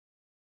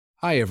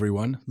Hi,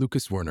 everyone.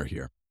 Lucas Werner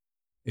here.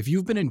 If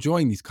you've been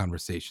enjoying these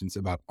conversations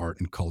about art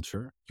and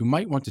culture, you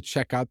might want to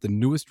check out the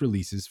newest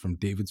releases from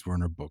David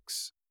Werner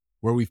Books,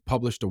 where we've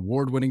published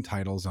award-winning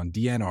titles on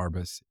Deanne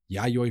Arbus,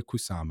 Yayoi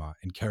Kusama,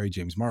 and Kerry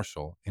James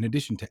Marshall, in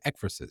addition to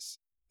Ekphrasis,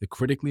 the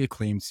critically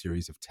acclaimed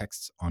series of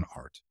texts on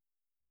art.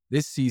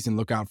 This season,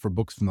 look out for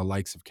books from the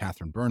likes of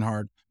Catherine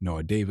Bernhard,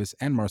 Noah Davis,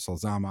 and Marcel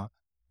Zama,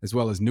 as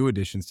well as new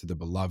additions to the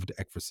beloved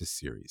Ekphrasis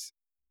series.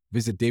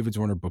 Visit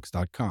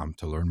davidswernerbooks.com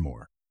to learn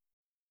more.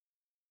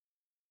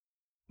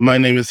 My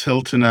name is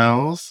Hilton,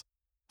 and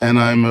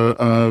I'm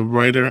a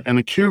writer and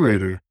a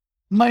curator.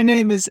 My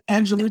name is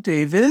Angela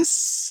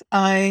Davis.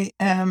 I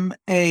am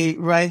a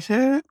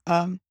writer,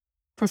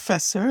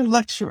 professor,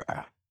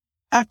 lecturer,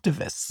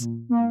 activist.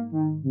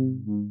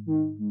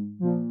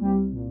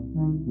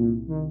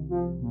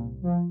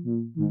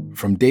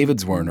 From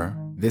David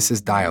Werner, this is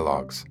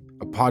Dialogues,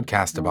 a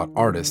podcast about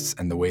artists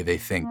and the way they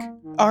think.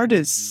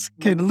 Artists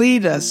can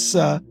lead us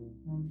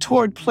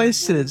toward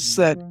places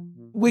that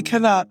we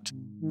cannot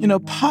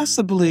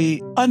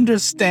possibly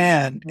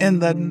understand in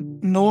the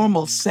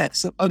normal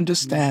sense of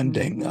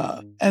understanding,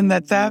 and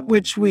that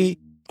which we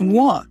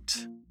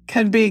want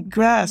can be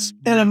grasped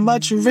in a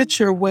much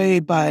richer way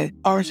by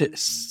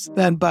artists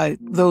than by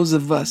those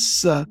of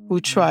us who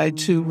try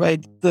to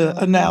write the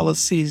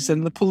analyses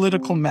and the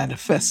political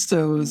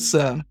manifestos.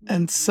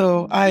 And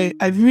so I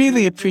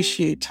really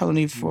appreciate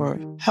Toni for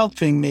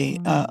helping me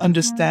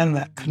understand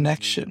that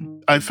connection.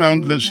 I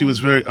found that she was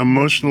very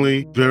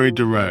emotionally very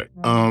direct,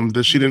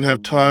 that she didn't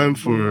have time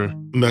for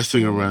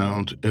messing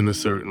around in a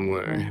certain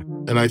way.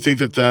 And I think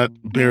that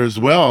bears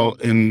well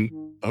in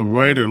a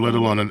writer, let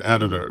alone an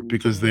editor,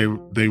 because they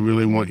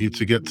really want you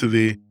to get to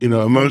the,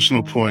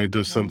 emotional point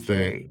of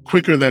something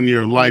quicker than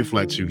your life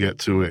lets you get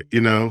to it.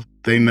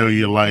 They know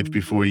your life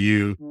before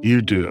you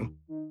do.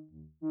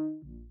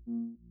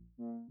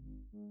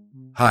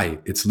 Hi,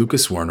 it's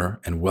Lucas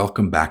Werner, and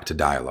welcome back to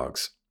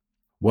Dialogues.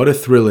 What a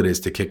thrill it is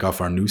to kick off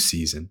our new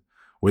season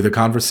with a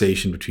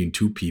conversation between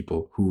two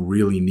people who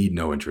really need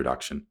no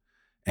introduction,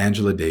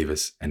 Angela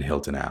Davis and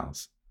Hilton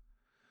Als.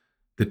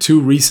 The two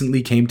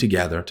recently came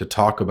together to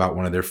talk about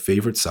one of their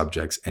favorite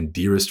subjects and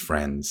dearest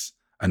friends,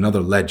 another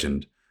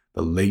legend,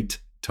 the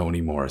late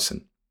Toni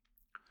Morrison.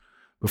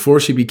 Before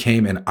she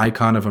became an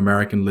icon of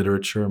American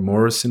literature,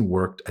 Morrison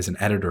worked as an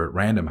editor at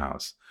Random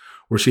House,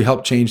 where she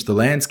helped change the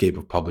landscape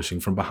of publishing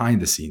from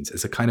behind the scenes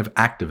as a kind of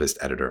activist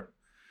editor.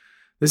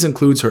 This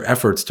includes her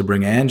efforts to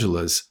bring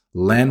Angela's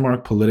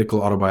landmark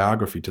political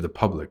autobiography to the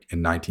public in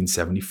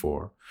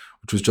 1974,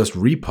 which was just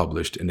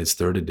republished in its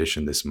third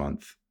edition this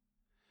month.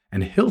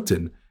 And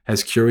Hilton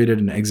has curated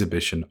an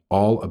exhibition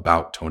all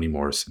about Toni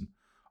Morrison,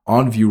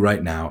 on view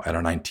right now at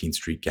our 19th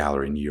Street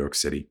Gallery in New York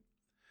City.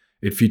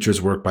 It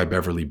features work by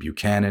Beverly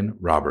Buchanan,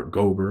 Robert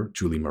Gober,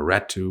 Julie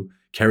Moretu,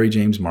 Kerry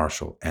James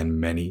Marshall, and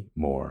many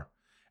more.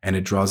 And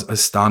it draws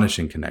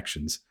astonishing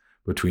connections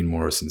between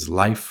Morrison's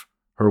life,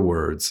 her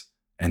words,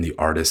 and the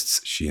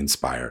artists she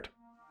inspired.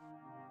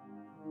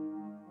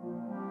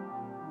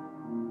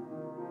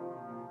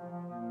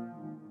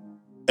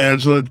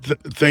 Angela,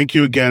 thank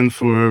you again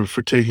for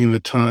taking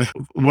the time.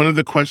 One of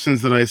the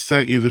questions that I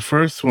sent you, the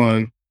first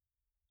one,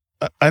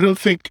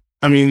 there's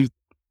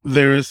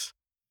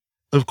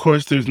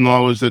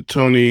knowledge that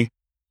Toni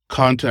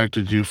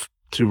contacted you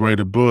to write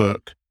a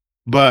book,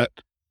 but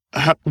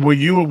were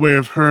you aware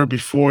of her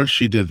before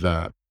she did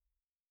that?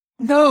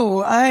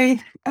 No,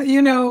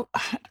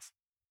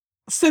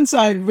 since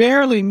I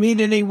rarely meet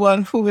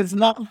anyone who has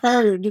not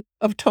heard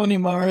of Toni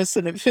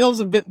Morrison, it feels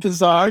a bit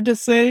bizarre to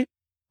say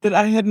that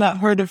I had not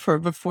heard of her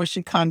before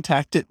she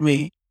contacted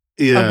me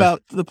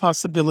about the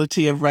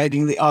possibility of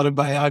writing the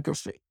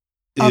autobiography.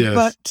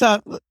 Yes.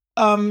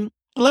 But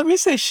let me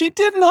say, she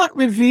did not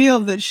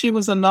reveal that she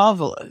was a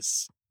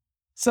novelist.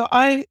 So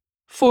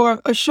for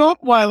a short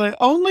while, I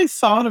only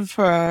thought of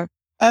her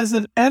as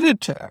an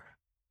editor.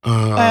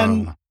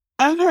 And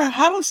at her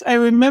house, I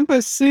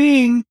remember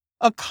seeing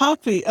a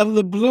copy of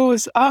The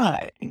Bluest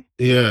Eye.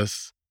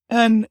 Yes.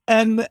 And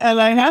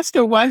I asked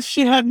her why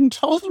she hadn't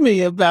told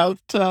me about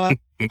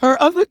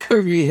her other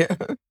career.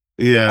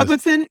 Yes.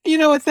 But then,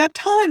 at that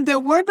time, there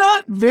were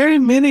not very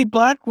many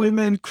Black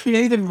women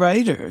creative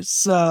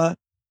writers that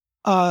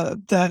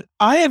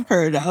I have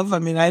heard of. I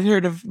mean, I'd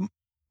heard of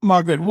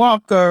Margaret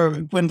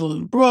Walker,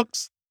 Gwendolyn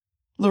Brooks,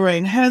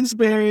 Lorraine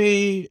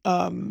Hansberry,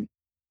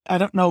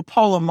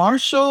 Paula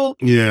Marshall.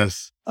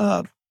 Yes.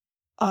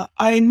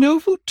 I knew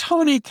who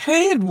Toni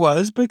Cade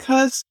was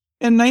because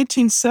in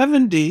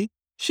 1970,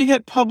 she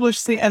had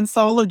published the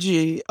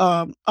anthology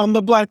on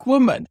the Black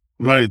woman.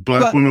 Right,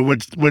 Black Woman,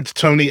 which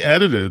Toni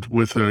edited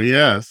with her,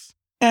 yes.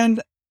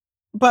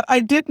 But I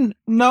didn't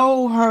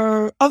know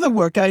her other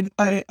work.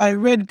 I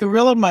read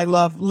Gorilla My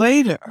Love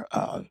later.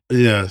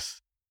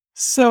 Yes.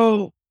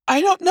 So I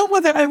don't know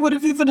whether I would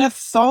have even have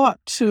thought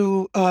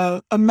to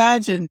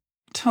imagine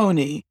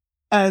Toni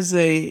as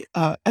a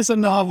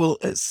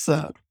novelist.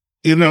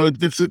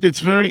 It's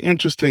very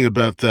interesting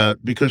about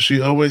that because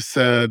she always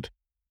said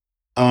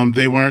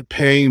they weren't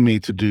paying me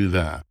to do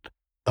that.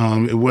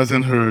 It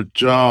wasn't her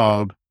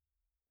job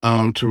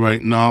to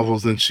write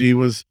novels, and she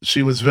was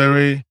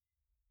very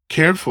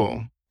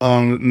careful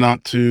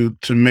not to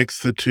mix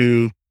the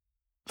two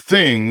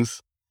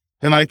things.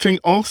 And I think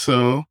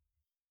also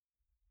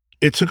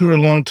it took her a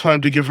long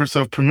time to give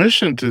herself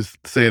permission to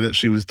say that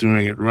she was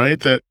doing it right.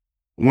 That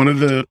one of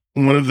the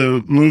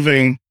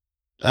moving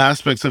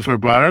aspects of her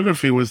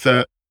biography was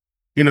that,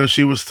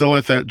 she was still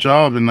at that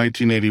job in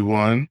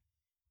 1981.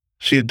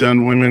 She had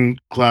done Women,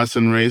 Class,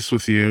 and Race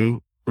with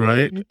you,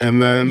 right?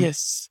 And then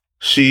Yes.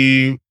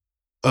 she,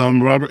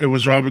 it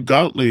was Robert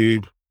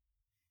Gottlieb,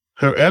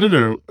 her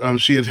editor.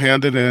 She had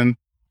handed in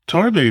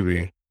Tar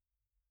Baby,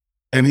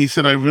 and he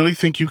said, "I really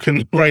think you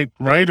can write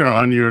writer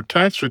on your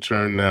tax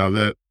return now."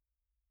 That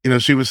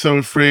she was so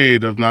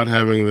afraid of not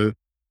having the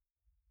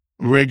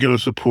regular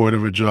support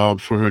of a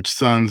job for her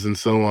sons and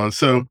so on.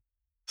 So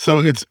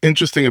it's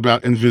interesting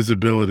about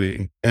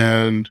invisibility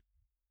and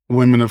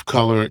women of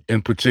color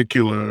in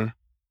particular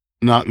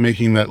not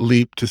making that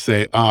leap to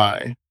say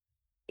I.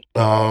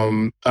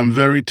 I'm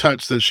very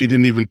touched that she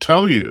didn't even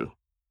tell you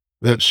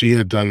that she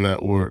had done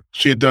that work.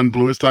 She had done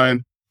Bluest Eye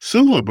and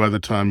Sula by the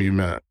time you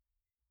met.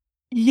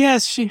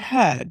 Yes, she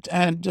had,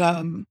 and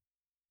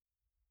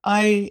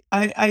I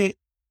I I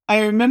I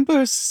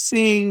remember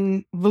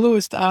seeing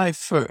Bluest Eye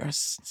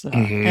first,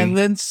 Hmm. and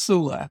then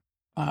Sula.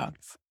 Uh,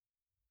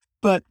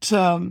 but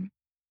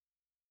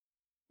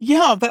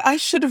yeah, but I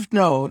should have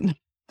known.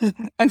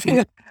 I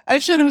mean, I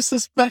should have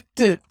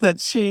suspected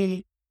that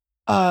she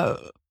uh,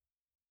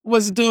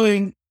 was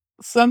doing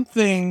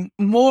something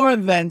more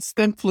than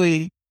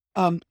simply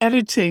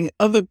editing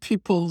other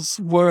people's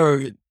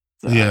words.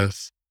 Uh,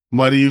 Yes.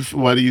 Why do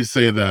you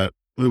say that?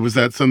 Was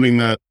that something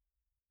that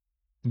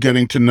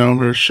getting to know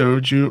her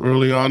showed you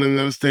early on in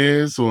those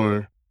days,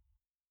 or?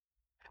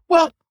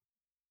 well,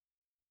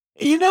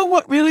 you know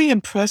what really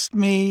impressed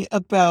me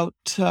about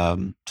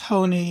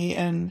Tony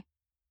and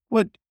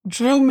what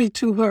drew me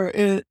to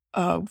her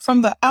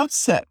from the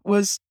outset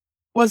was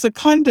a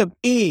kind of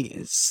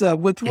ease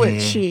with which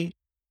Mhm, she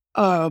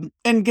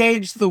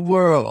engaged the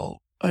world,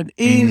 an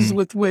ease mhm.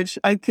 with which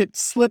I could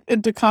slip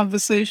into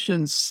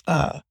conversations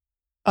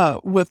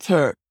with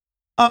her.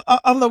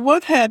 On the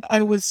one hand,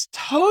 I was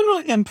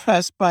totally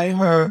impressed by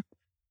her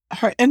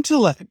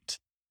intellect,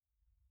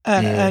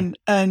 Yeah.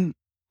 and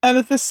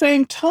at the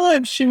same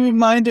time, she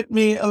reminded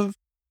me of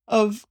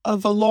a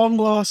long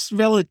lost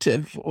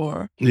relative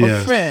or a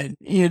Yes. friend.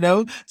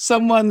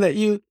 Someone that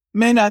you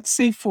may not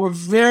see for a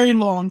very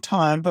long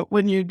time, but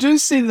when you do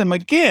see them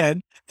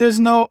again, there's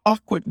no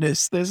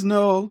awkwardness, there's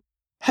no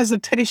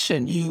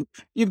hesitation.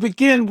 You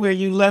begin where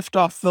you left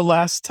off the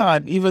last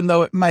time, even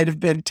though it might have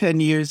been 10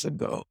 years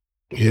ago.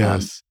 Um,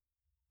 Yes.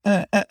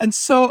 and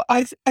so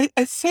I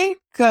think.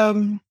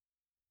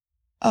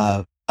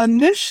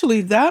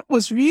 Initially, that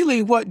was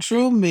really what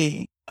drew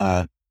me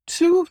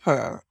to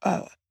her,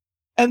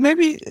 and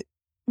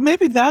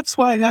maybe that's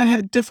why I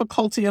had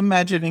difficulty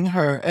imagining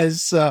her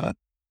as a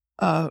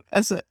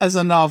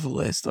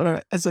novelist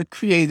or as a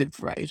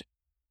creative writer.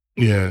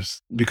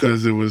 Yes.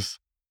 Because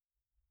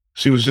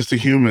she was just a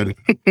human,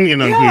 who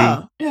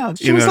Yeah, yeah,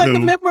 she was like a who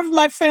member of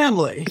my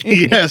family.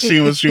 yes, she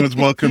was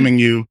welcoming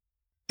you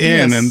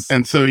in, and Yes.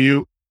 and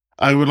so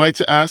I would like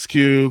to ask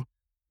you,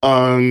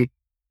 um,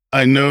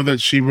 I know that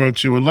she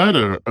wrote you a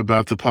letter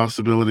about the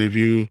possibility of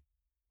you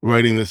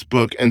writing this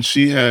book, and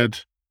she had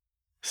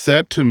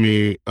said to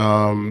me,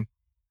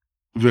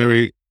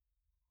 very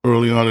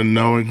early on in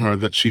knowing her,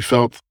 that she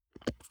felt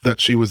that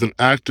she was an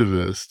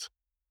activist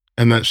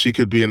and that she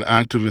could be an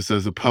activist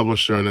as a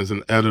publisher and as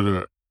an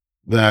editor,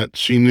 that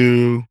she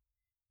knew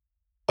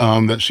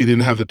that she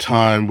didn't have the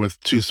time with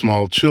two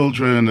small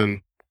children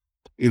and,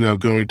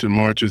 going to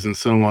marches and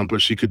so on,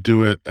 but she could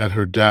do it at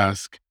her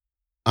desk,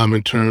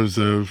 in terms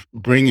of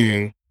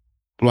bringing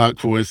Black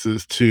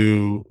voices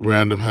to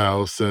Random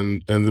House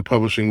and the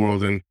publishing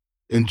world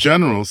in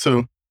general.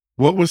 So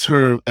what was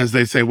her, as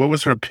they say, what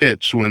was her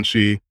pitch when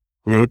she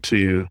wrote to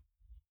you?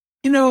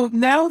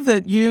 Now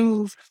that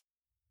you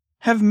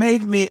have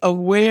made me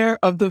aware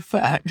of the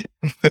fact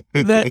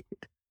that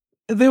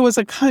there was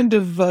a kind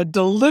of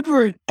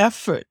deliberate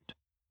effort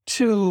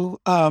to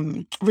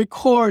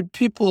record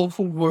people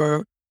who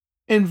were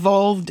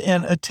involved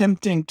in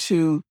attempting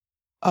to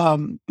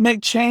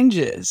make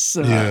changes,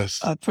 Yes.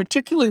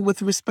 particularly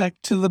with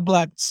respect to the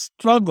Black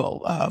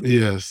struggle.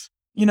 Yes.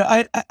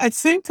 I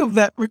think of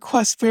that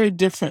request very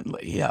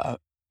differently.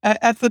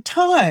 At the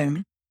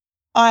time,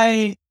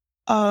 I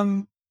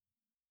um,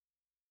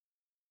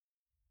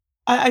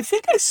 I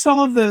think I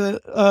saw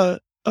the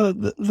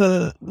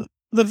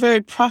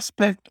very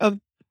prospect of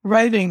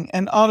writing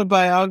an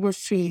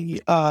autobiography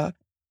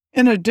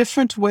in a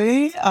different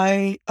way.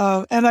 And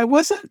I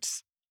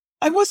wasn't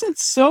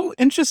so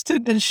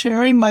interested in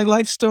sharing my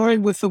life story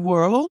with the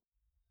world.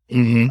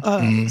 Mhm,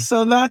 mhm.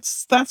 So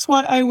that's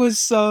why I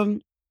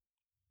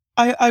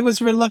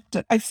was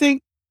reluctant. I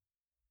think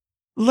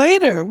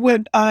later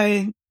when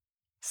I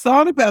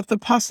thought about the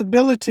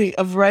possibility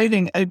of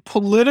writing a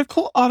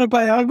political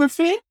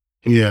autobiography,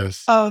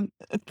 Yes. um,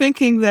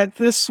 thinking that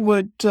this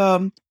would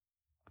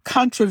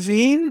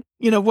contravene,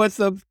 what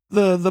the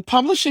the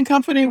publishing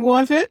company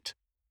wanted.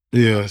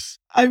 Yes.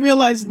 I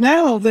realize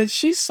now that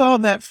she saw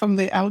that from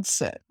the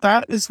outset.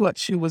 That is what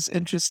she was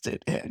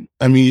interested in.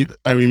 I mean,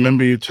 I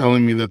remember you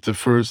telling me that the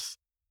first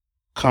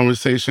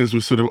conversations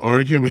were sort of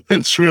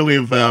arguments really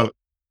about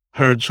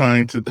her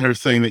saying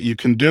that you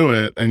can do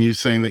it and you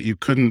saying that you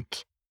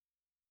couldn't,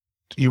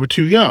 you were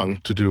too young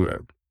to do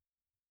it.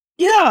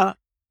 Yeah.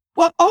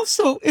 Well,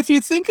 also, if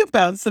you think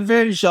about the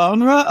very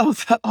genre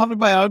of the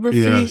autobiography,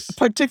 Yes.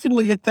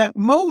 particularly at that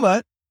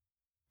moment,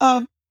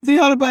 the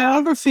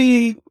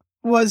autobiography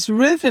was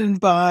written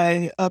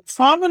by a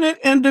prominent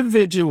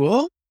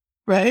individual,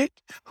 right,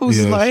 whose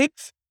Yes.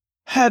 life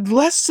had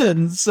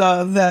lessons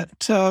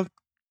that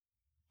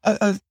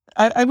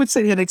I would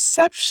say an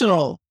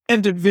exceptional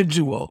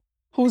individual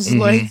whose Hmm.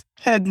 life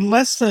had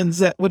lessons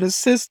that would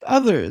assist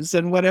others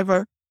in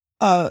whatever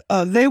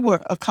they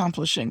were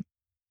accomplishing.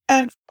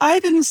 And I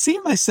didn't see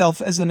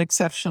myself as an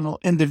exceptional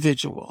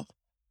individual.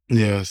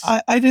 Yes.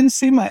 I didn't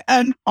see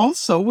and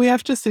also we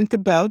have to think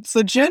about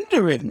the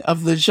gendering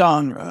of the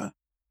genre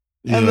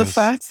and the Yes.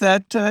 fact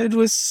that it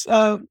was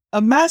a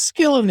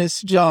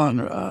masculinist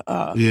genre.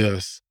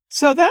 Yes.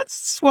 So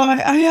that's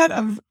why I had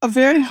a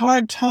very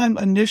hard time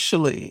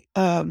initially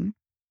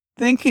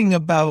thinking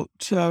about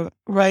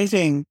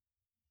writing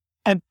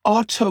an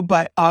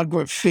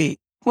autobiography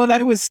when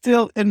I was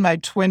still in my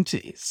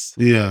 20s.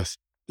 Yes.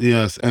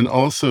 Yes. And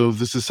also,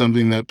 this is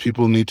something that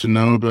people need to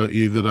know about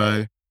you that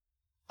I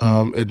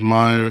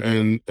admire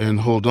and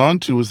hold on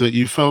to, is that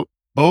you felt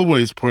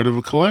always part of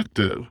a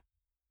collective,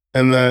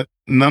 and that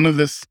none of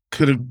this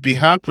could be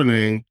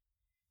happening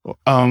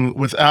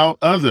without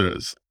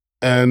others.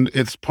 And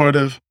it's part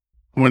of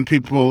when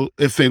people,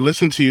 if they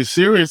listen to you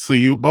seriously,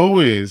 you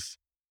always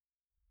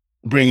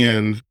bring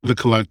in the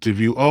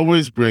collective. You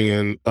always bring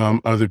in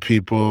other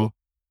people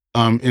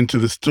into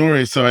the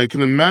story. So I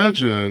can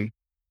imagine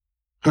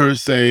her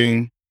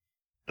saying,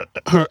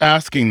 her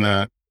asking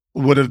that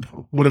would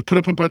have put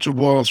up a bunch of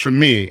walls for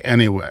me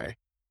anyway.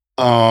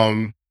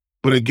 Um,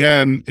 but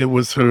again, it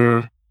was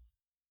her,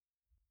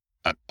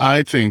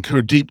 I think,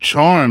 her deep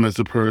charm as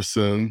a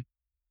person,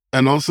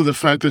 and also the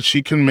fact that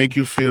she can make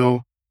you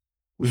feel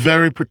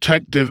very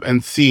protective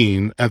and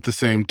seen at the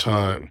same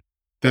time.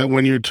 That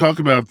when you talk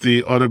about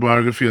the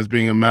autobiography as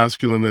being a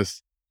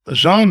masculinist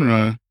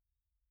genre,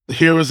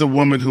 here is a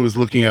woman who is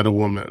looking at a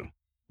woman.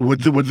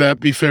 Would that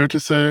be fair to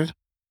say?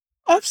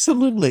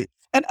 Absolutely.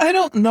 And I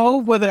don't know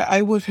whether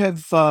I would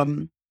have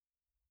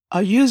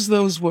used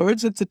those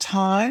words at the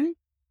time.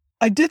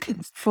 I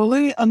didn't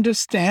fully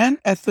understand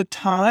at the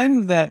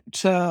time that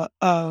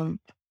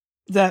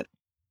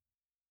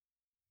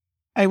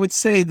I would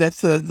say that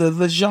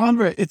the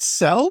genre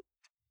itself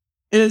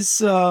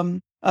is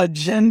a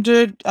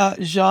gendered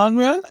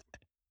genre.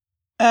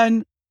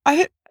 And I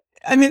had,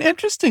 I mean,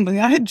 interestingly,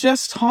 I had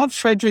just taught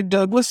Frederick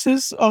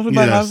Douglass's Yes,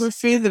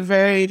 autobiography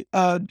the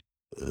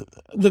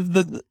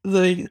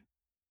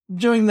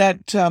during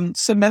that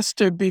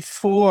semester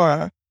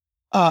before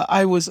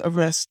I was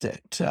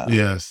arrested.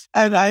 yes,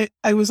 And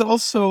I was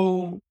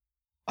also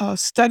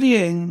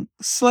studying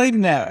slave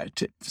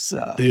narratives.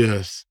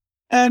 yes,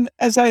 And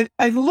as I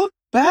look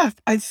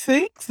back, I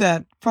think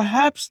that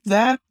perhaps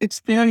that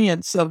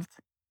experience of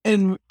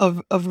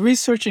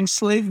researching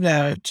slave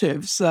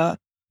narratives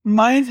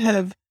might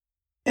have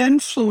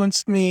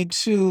influenced me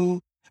to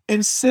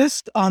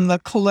insist on the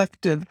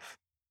collective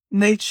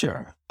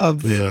nature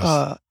yes,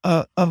 of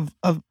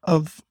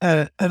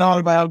an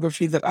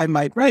autobiography that I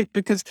might write,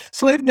 because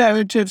slave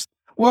narratives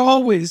were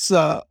always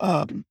a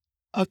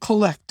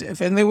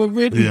collective, and they were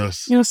written,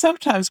 yes,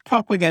 sometimes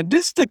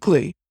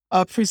propagandistically,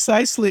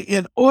 precisely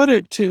in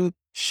order to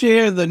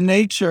share the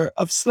nature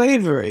of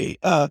slavery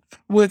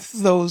with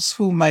those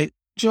who might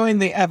join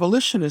the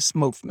abolitionist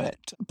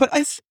movement. But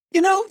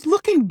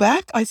looking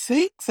back, I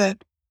think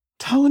that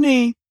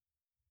Tony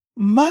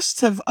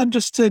must have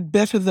understood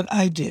better than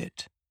I did,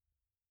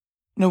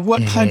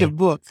 what kind mhm, of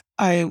book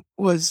I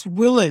was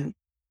willing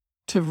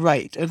to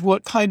write and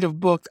what kind of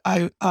book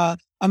I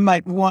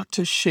might want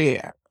to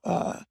share.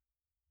 Uh,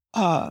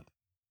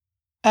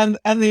 and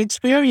the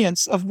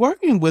experience of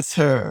working with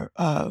her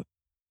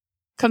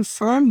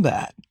confirmed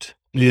that.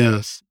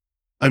 yes.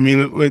 I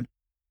mean,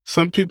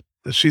 some people,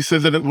 she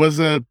said that it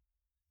wasn't,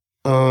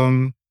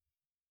 um,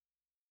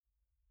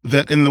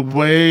 that in the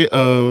way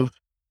of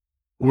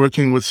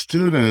working with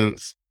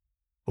students,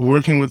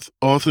 working with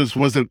authors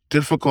wasn't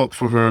difficult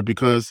for her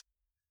because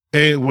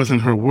A, it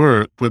wasn't her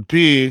work, but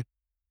B,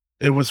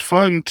 it was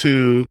fun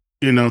to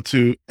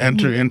enter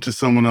Mhm. into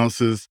someone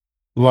else's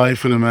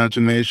life and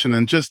imagination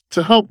and just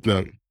to help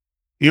them.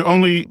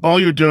 All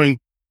you're doing,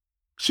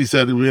 she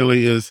said,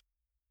 really is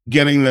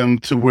getting them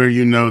to where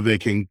you know they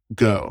can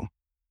go.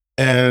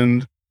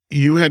 And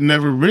you had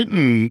never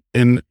written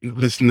in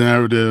this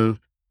narrative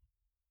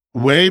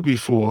way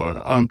before,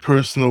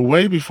 personal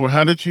way before.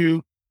 How did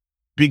you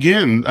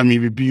begin? I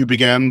mean, you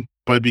began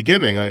by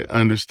beginning. I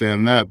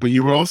understand that, but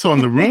you were also on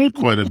the road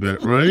quite a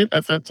bit, right?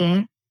 At that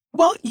time?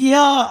 Well,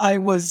 yeah, I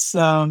was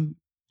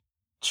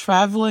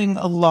traveling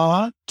a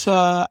lot.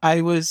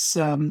 I was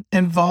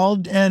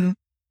involved in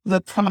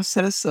the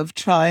process of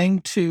trying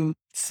to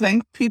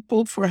thank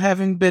people for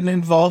having been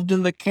involved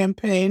in the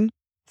campaign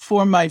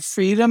for my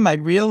freedom. I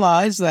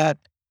realized that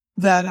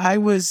I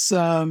was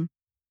in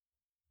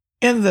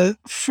the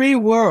free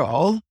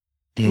world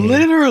Mm.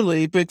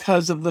 literally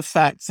because of the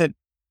fact that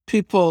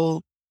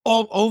people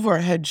all over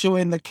had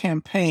joined the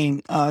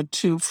campaign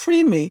to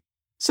free me.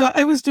 So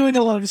I was doing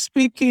a lot of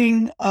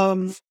speaking,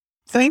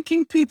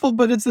 thanking people,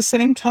 but at the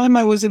same time,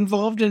 I was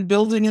involved in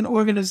building an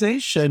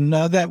organization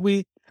that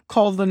we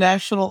called the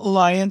National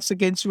Alliance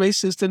Against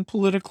Racist and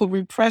Political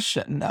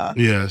Repression,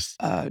 Yes.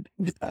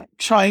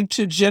 trying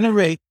to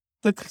generate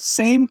the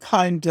same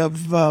kind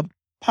of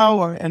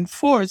power and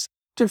force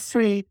to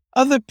free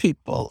other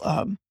people.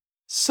 I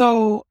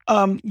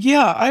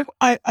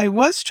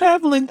was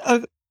traveling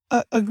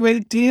a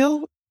great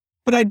deal,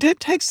 but I did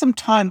take some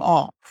time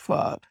off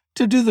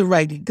to do the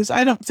writing because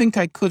I don't think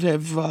I could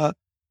have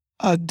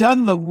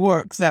done the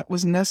work that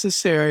was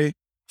necessary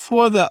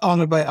for the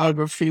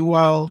autobiography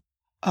while,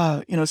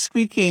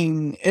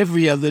 speaking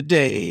every other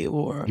day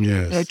or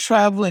Yes.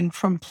 traveling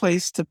from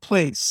place to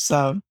place.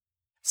 So,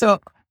 so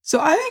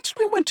I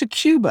actually went to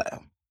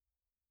Cuba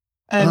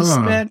and Ah.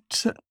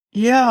 spent,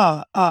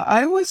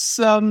 I was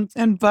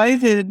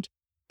invited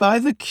by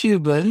the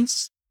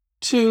Cubans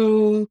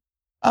to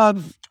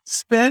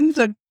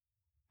spend,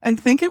 I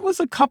think it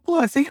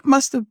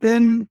must have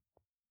been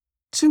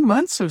 2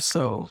 months or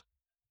so.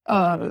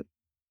 Uh,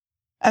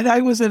 and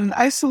I was in an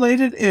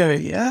isolated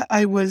area.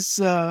 I was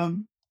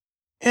in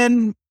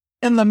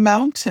in the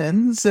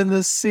mountains in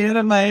the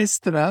Sierra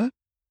Maestra,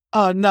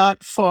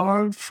 not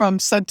far from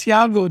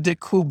Santiago de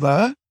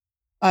Cuba,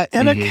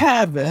 in a Hmm.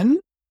 cabin.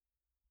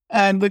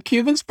 And the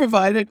Cubans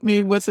provided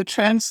me with a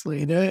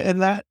translator,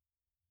 and that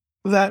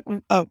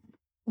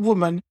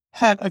woman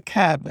had a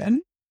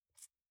cabin.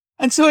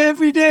 And so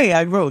every day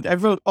I wrote. I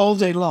wrote all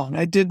day long.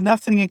 I did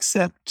nothing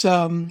except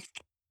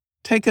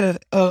take a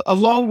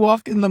long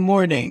walk in the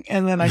morning,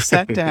 and then I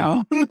sat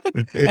down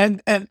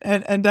and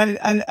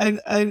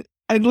I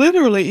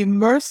literally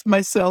immersed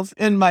myself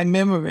in my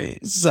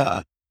memories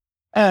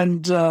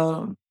and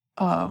uh,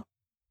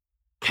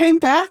 came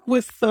back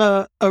with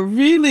a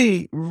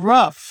really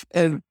rough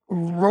and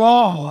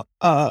raw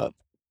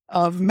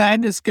of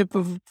manuscript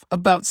of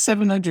about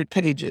 700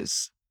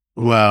 pages.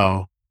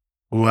 Wow.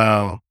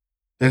 Wow.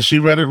 And she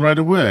read it right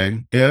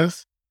away.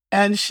 Yes.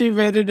 And she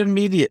read it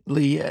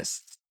immediately,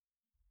 yes.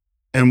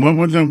 And what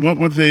was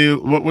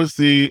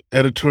the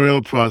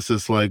editorial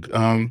process like?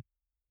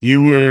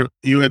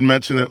 You had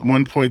mentioned at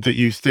one point that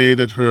you stayed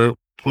at her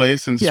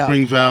place in Yeah.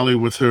 Spring Valley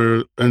with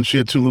her, and she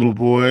had two little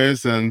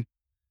boys, and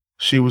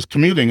she was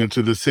commuting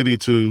into the city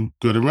to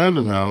go to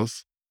Random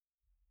House.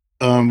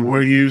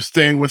 Were you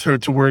staying with her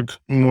to work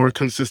more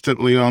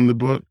consistently on the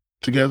book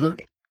together?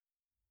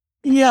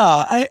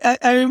 Yeah,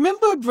 I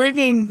remember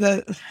bringing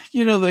the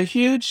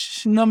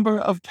huge number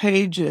of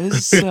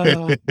pages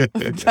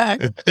back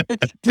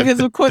because,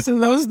 of course, in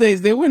those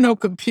days there were no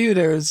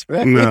computers,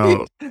 right?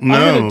 No, I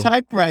had a no.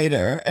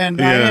 typewriter, and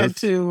I had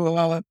Yes.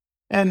 to,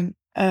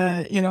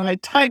 I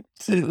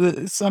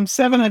typed some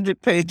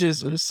 700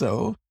 pages or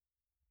so,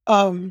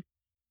 um,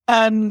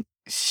 and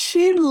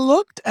she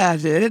looked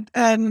at it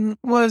and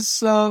was,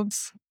 well,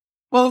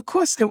 of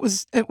course,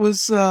 it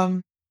was.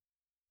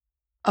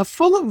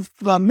 Full of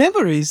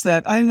memories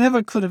that I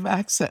never could have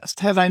accessed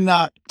had I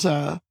not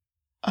uh,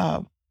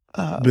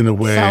 Been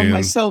away found and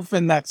myself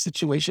in that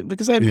situation.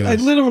 Because I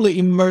yes. literally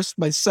immersed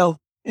myself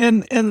in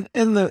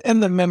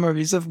the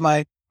memories of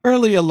my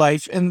earlier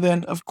life, and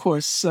then of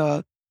course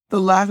the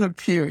latter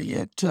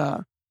period.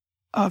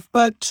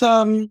 But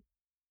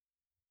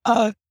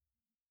uh,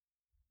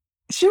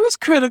 she was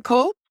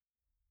critical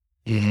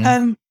Mhm,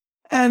 and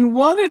and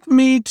wanted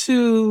me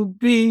to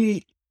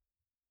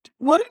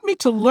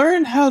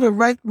learn how to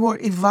write more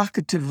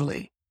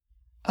evocatively.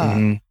 Uh,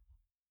 mhm.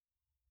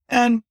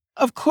 And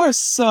of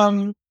course,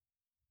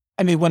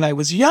 when I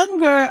was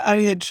younger,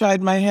 I had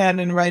tried my hand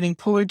in writing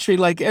poetry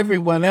like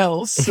everyone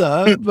else,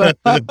 but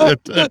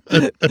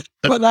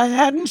but I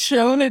hadn't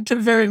shown it to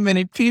very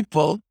many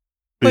people.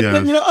 But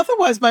then, Yes,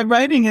 otherwise, my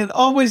writing had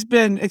always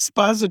been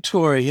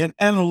expository and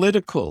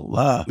analytical.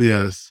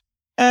 yes.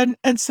 And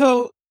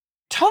so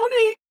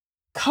Tony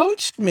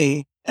coached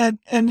me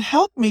and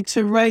helped me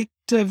to write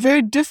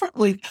very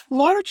differently,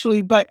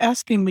 largely by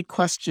asking me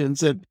questions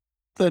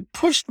that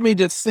pushed me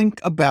to think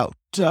about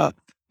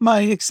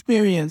my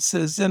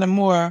experiences in a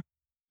more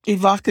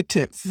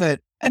evocative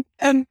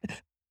and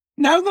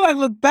now that I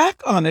look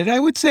back on it, I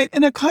would say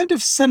in a kind of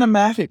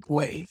cinematic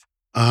way.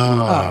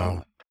 Uh,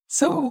 Ah,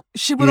 so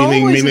she would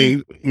meaning always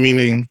meaning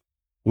meaning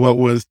what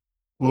was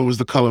what was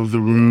the color of the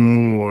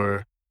room,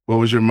 or what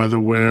was your mother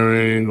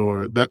wearing,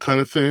 or that kind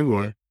of thing,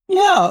 or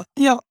Yeah,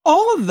 yeah,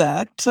 all of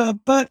that.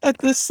 But at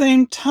the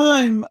same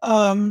time,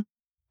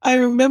 I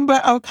remember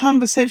our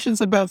conversations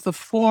about the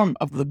form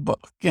of the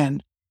book.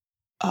 And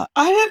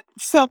I had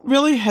felt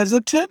really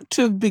hesitant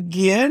to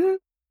begin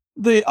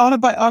the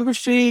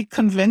autobiography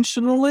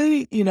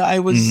conventionally. I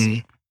was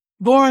Mhm,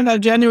 born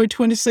on January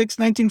 26,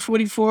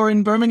 1944,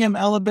 in Birmingham,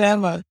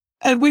 Alabama.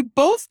 And we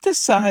both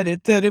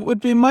decided that it would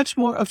be much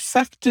more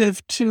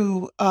effective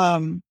to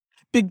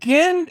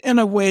begin in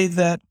a way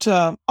that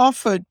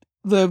offered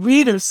the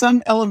reader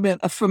some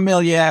element of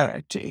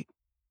familiarity.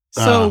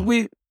 So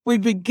Ah, we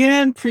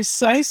began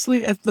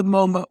precisely at the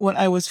moment when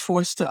I was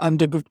forced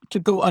to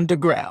go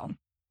underground.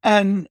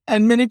 And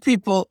many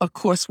people, of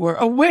course, were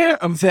aware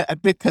of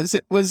that because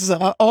it was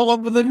all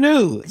over the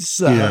news.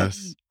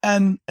 yes.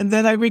 And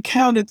then I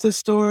recounted the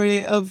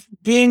story of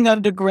being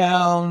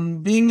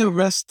underground, being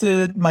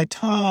arrested, my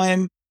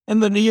time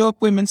in the New York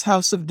Women's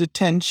House of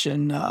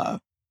Detention. Uh,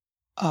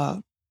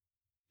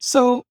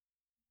 so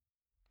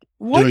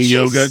what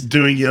she's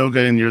Doing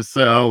yoga in your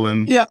cell,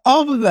 and yeah,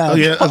 all of oh that,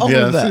 yeah, all of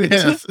yes, that.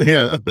 yes,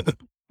 yeah.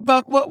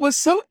 But what was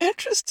so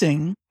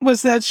interesting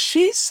was that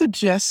she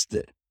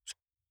suggested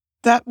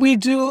that we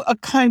do a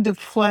kind of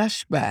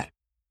flashback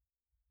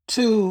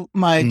to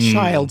my Mm,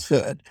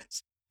 childhood.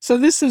 So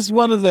this is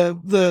one of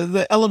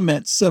the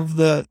elements of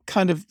the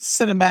kind of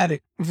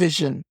cinematic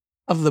vision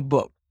of the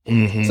book. So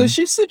hmm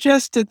she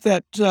suggested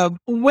that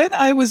when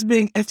I was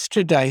being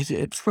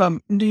extradited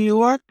from New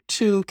York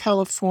to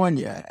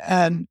California,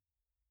 and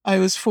I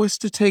was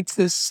forced to take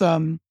this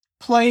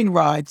plane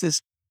ride,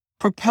 this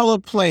propeller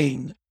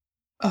plane,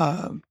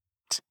 uh,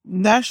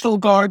 National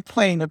Guard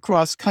plane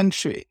across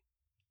country,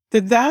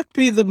 did that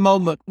be the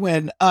moment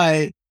when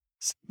I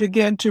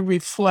began to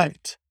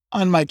reflect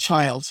on my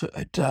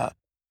childhood?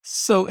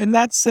 So, in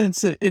that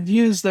sense, it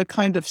used a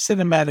kind of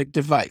cinematic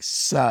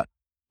device.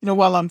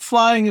 While I'm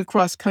flying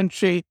across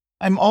country,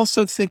 I'm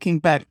also thinking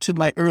back to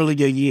my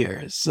earlier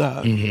years.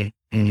 hmm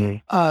hmm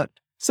Uh,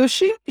 so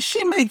she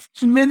made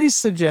many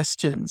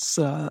suggestions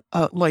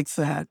like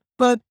that,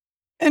 but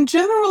in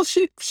general,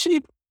 she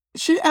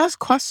asked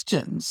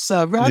questions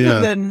rather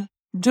Yeah, than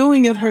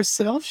doing it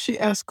herself. She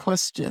asked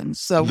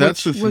questions,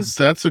 which was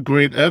that's a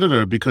great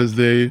editor, because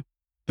the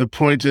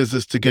point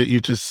is to get you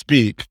to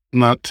speak,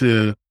 not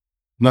to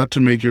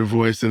make your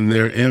voice in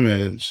their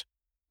image,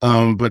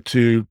 but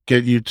to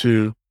get you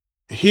to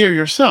hear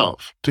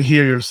yourself.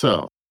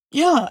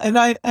 yeah, and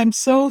I'm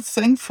so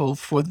thankful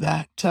for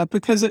that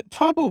because it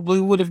probably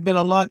would have been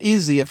a lot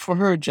easier for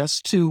her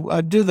just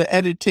to do the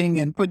editing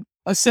and put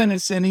a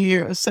sentence in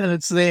here, a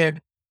sentence there,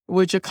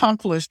 which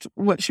accomplished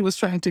what she was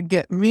trying to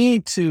get me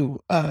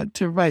to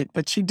write.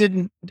 But she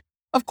didn't.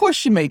 Of course,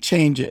 she made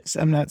changes.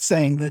 I'm not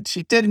saying that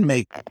she didn't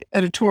make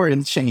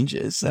editorial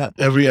changes, but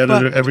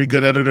Every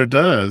good editor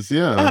does,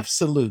 yeah.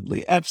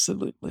 absolutely,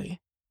 absolutely.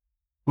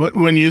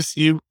 When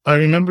I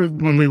remember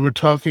when we were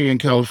talking in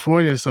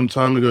California some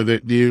time ago,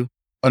 that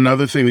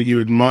another thing that you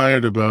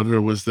admired about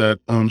her was that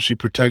she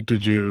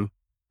protected you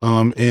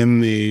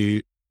in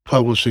the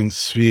publishing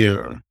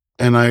sphere,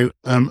 and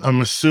I'm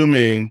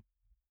assuming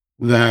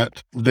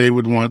that they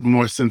would want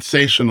more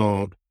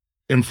sensational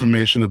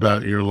information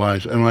about your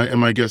life.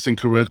 Am I guessing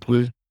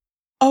correctly?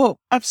 Oh,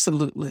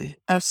 absolutely,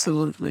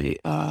 absolutely.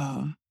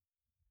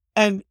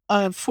 And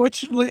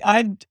fortunately,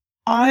 I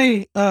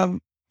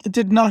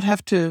did not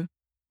have to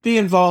be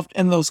involved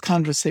in those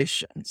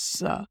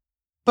conversations.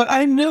 But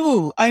I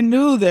knew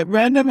that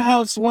Random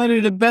House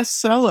wanted a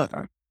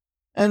bestseller,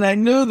 and I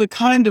knew the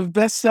kind of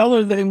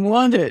bestseller they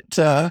wanted.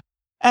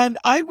 And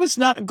I was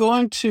not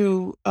going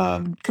to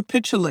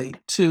capitulate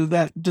to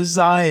that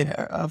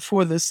desire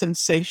for the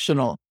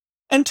sensational.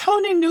 And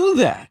Tony knew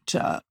that.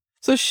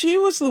 So she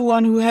was the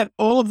one who had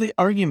all of the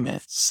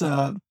arguments.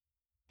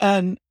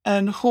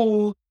 And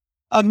who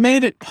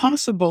made it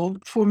possible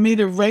for me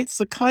to write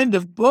the kind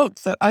of book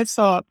that I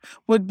thought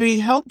would be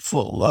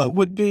helpful,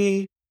 would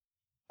be,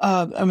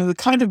 I mean, the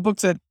kind of book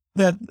that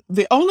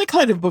the only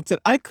kind of book that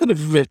I could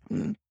have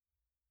written,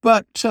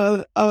 but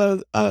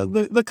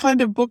the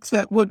kind of book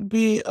that would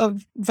be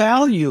of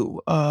value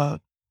uh,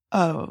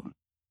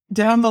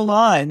 down the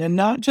line and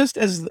not just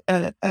as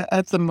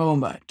at the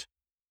moment.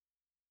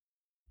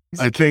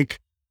 I think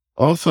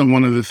also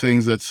one of the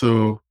things that's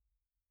so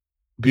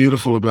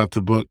beautiful about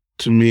the book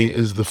to me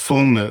is the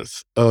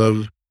fullness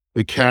of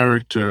the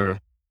character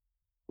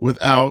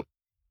without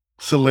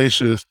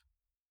salacious,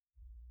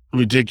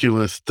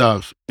 ridiculous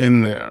stuff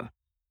in there.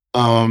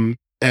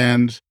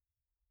 And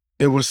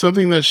it was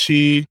something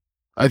that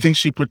I think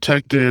she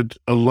protected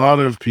a lot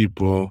of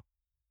people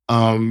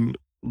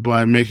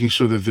by making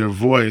sure that their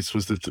voice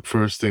was the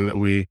first thing that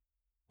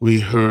we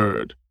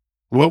heard.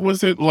 What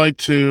was it like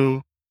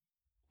to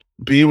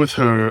be with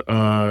her?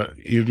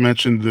 You've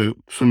mentioned the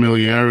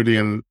familiarity,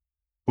 and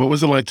what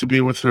was it like to be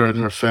with her and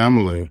her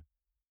family?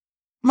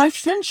 My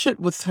friendship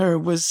with her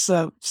was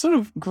sort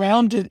of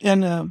grounded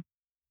in a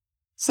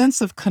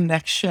sense of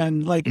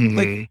connection. Like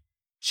hmm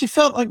she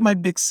felt like my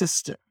big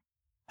sister.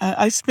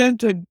 I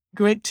spent a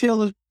great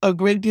deal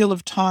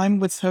of time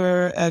with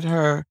her at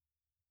her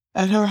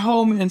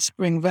home in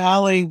Spring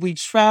Valley. We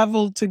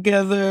traveled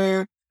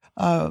together.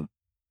 Uh,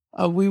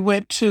 we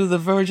went to the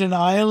Virgin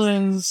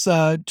Islands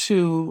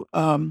to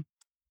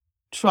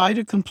try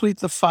to complete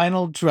the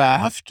final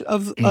draft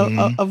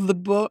hmm of the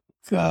book.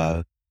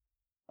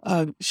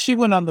 She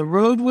went on the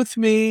road with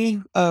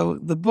me,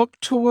 the book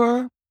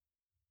tour.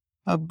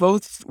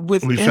 both We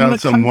within the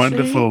found some country.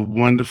 wonderful,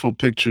 wonderful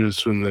pictures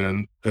from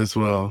then as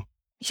well.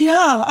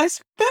 Yeah, I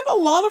spent a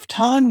lot of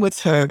time with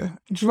her,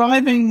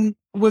 driving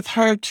with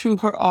her to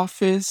her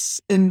office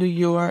in New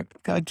York,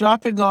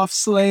 dropping off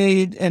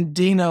Slade and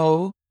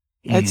Dino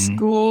at Mhm.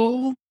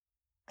 school.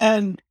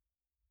 And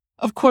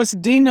of course,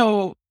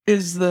 Dino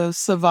is the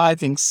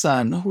surviving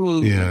son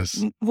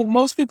Yes. who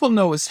most people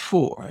know as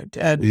Ford.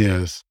 And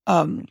Yes.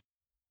 um,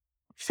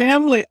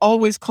 family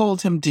always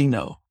called him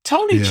Dino.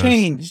 Tony Yes.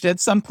 changed at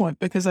some point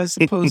because I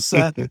suppose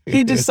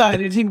he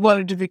decided he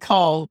wanted to be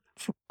called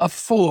a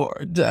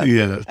Ford.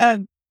 Yes.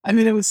 And I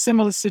mean, it was a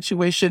similar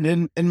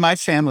situation in my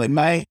family.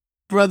 My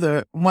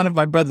brother, one of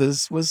my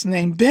brothers, was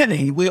named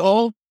Benny. We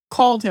all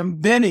called him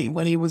Benny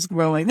when he was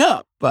growing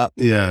up. But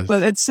Yes.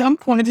 at some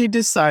point, he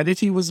decided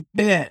he was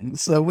Ben.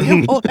 So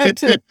we all had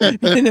to,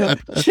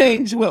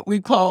 change what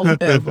we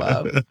called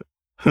him.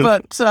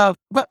 But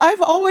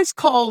I've always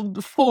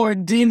called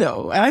Ford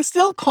Dino, and I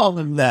still call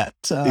him that.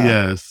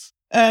 Yes.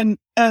 And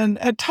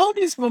at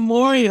Tony's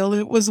memorial,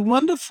 it was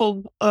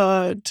wonderful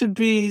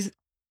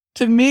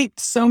to meet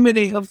so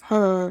many of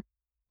her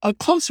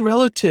close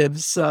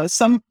relatives.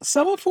 Some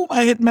of whom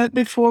I had met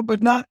before,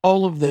 but not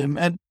all of them,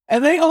 and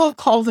they all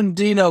called him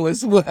Dino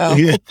as well.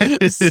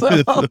 So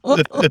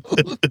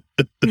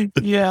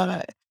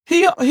yeah,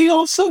 he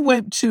also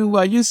went to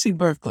UC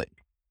Berkeley.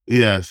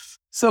 Yes.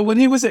 So when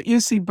he was at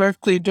UC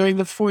Berkeley during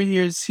the 4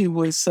 years he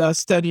was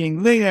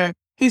studying there,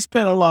 he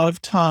spent a lot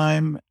of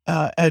time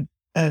at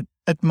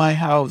my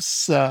house.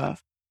 So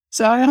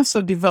I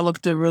also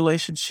developed a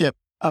relationship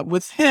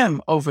with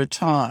him over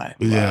time.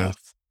 Yes.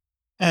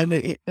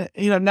 And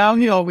now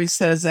he always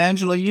says,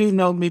 "Angela, you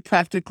know me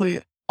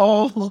practically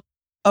all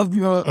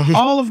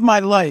all of my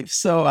life,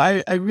 so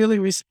I really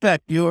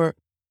respect your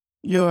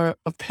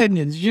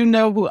opinions. You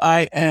know who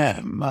I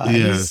am."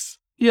 Yes.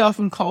 He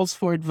often calls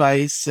for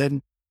advice,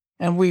 and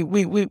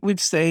we've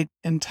stayed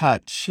in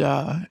touch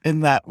in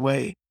that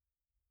way.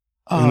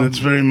 And it's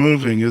Um, very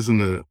moving,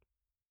 isn't it?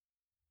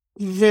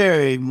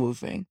 Very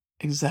moving.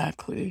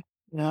 Exactly.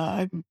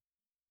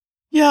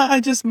 Yeah, I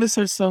just miss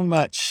her so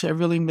much. I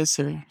really miss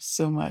her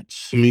so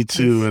much. Me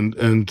too.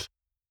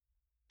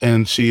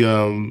 And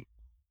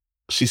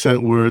she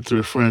sent word through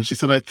a friend. She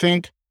said, "I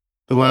think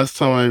the last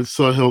time I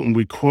saw Hilton,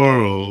 we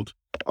quarreled.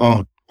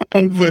 Oh,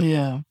 but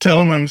Yeah,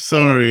 tell him I'm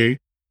sorry.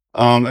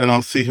 And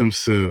I'll see him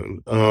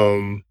soon."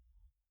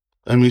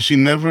 I mean, she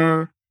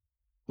never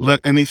let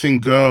anything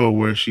go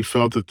where she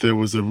felt that there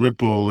was a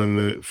ripple in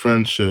the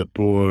friendship,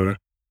 or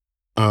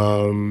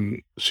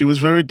she was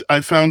very.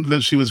 I found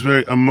that she was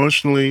very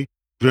emotionally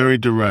very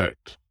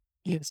direct.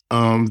 yes,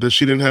 That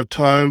she didn't have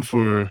time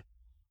for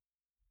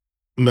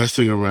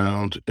messing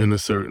around in a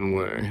certain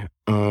way.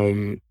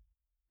 And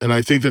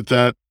I think that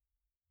that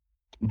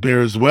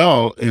bears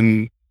well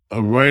in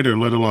a writer,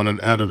 let alone an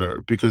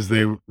editor, because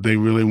they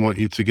really want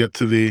you to get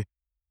to the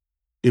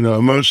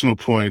emotional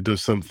point of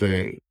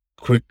something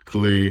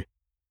quickly,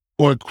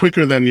 or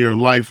quicker than your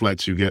life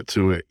lets you get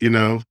to it. They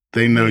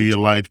know right, your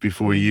life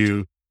before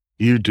right.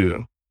 you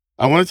do.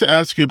 I wanted to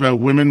ask you about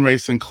Women,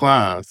 Race, and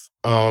Class.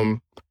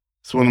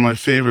 It's one of my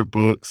favorite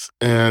books,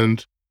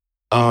 and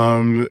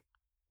um,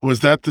 was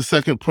that the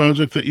second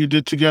project that you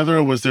did together,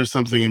 or was there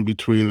something in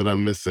between that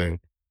I'm missing?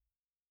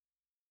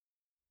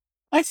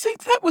 I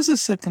think that was a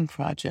second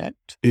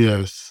project.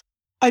 Yes.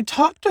 I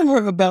talked to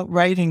her about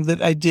writing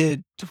that I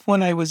did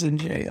when I was in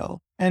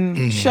jail and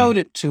Mhm. showed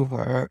it to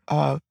her.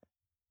 I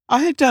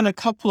had done a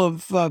couple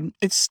of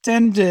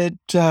extended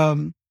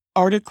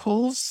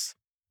articles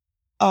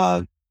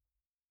uh,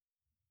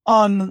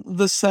 on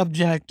the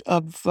subject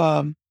of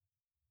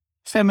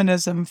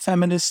feminism,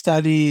 feminist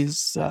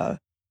studies,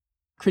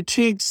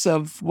 critiques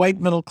of white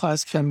middle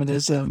class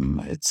feminism,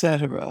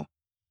 etc.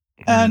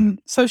 Mhm.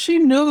 And so she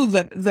knew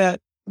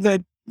that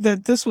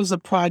this was a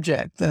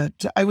project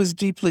that I was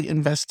deeply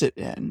invested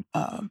in.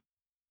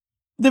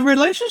 The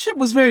relationship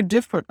was very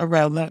different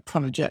around that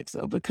project,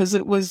 though, because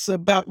it was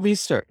about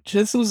research.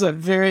 This was a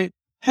very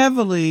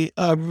heavily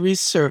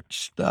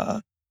researched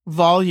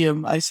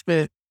volume. I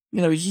spent,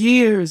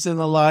 years in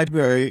the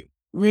library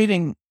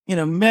reading,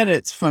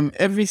 minutes from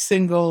every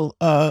single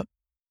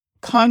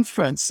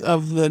conference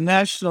of the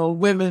National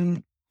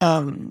Women's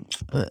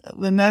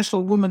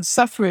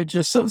Suffrage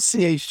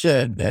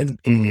Association,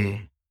 and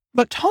Mhm.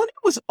 but Tony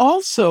was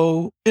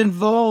also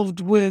involved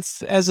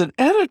with, as an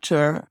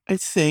editor, I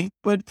think,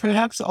 but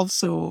perhaps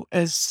also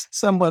as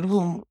someone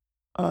who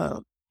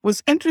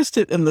was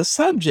interested in the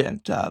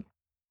subject,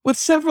 with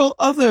several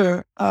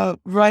other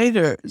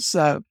writers,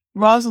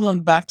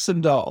 Rosalind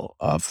Baxendall,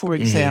 for Mhm.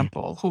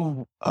 example,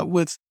 who,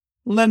 with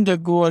Linda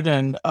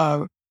Gordon,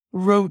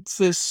 wrote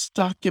this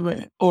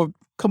document or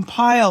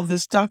compiled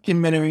this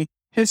documentary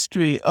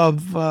history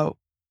of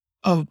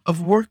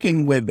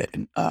working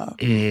women.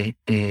 Mhm.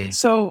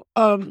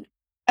 Mhm.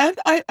 And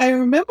I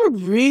remember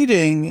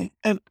reading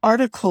an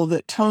article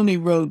that Tony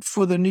wrote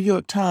for the New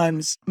York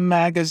Times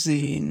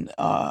Magazine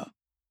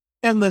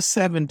in the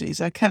 70s.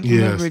 I can't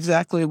remember Yes.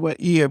 exactly what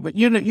year, but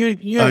I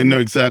know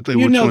exactly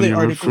you which know one the you're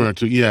article. referring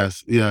to.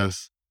 Yes,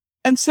 yes.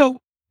 And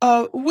so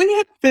we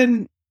had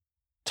been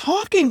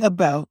talking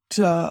about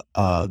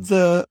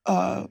the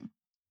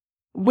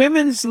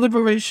women's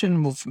liberation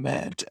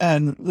movement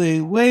and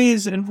the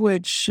ways in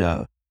which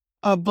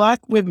Black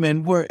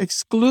women were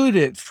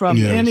excluded from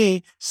Yes.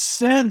 any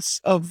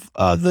sense of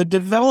the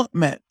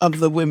development of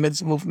the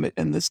women's movement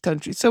in this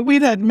country. So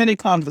we'd had many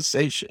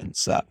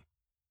conversations.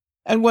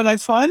 And when I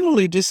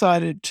finally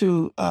decided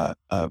to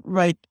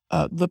write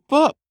the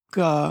book,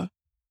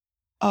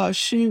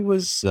 she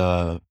was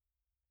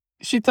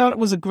she thought it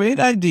was a great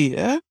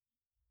idea.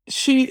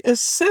 She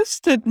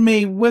assisted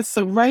me with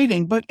the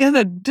writing, but in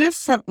a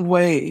different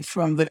way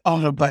from the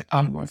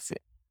autobiography.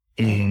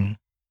 hmm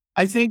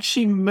I think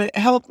she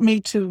helped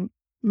me to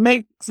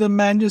make the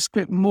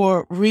manuscript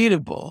more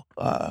readable,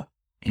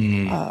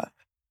 hmm uh,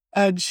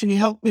 and she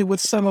helped me with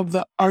some of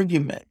the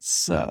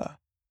arguments. Uh,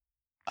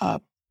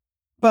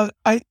 but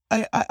I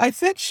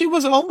think she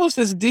was almost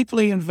as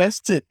deeply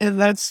invested in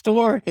that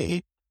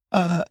story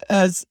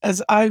as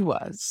I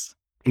was.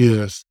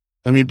 Yes.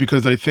 I mean,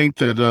 because I think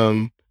that,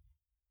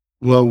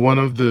 well, one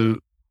of the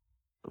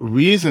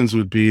reasons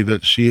would be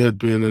that she had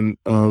been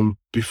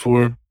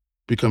before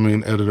becoming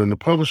an editor and a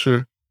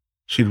publisher,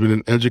 she'd been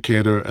an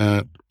educator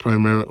at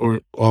primary or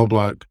all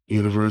Black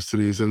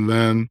universities, and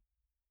then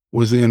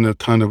was in a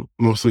kind of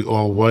mostly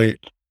all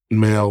white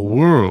male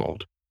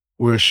world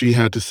where she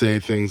had to say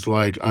things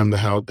like, I'm the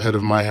head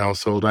of my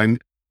household.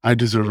 I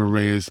deserve a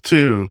raise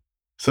too.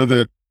 So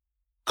that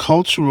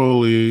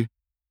culturally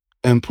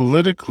and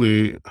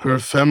politically, her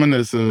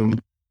feminism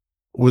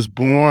was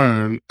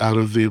born out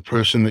of the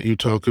oppression that you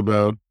talk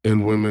about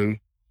in women,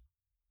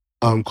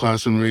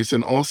 class and race,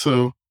 and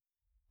also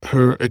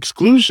her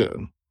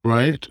exclusion,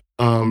 right?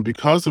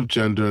 Because of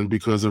gender and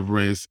because of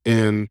race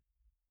in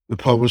the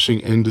publishing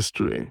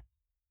industry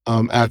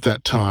at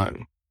that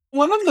time.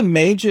 One of the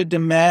major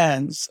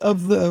demands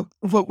of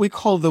what we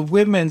call the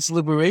women's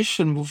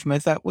liberation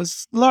movement that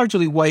was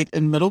largely white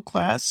and middle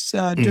class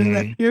during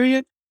that hmm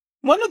period,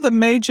 one of the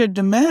major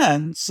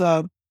demands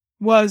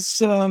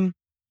was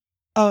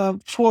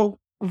for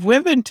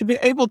women to be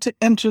able to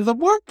enter the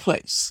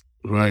workplace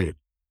Right,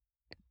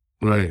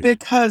 right.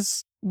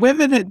 because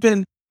women had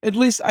been at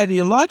least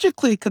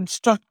ideologically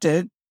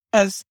constructed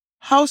as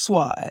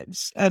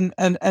housewives and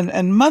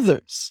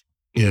mothers.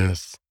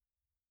 Yes,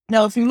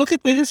 Now, if you look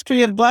at the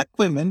history of Black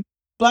women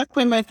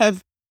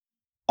have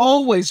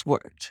always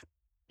worked,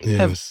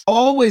 have yes,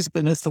 always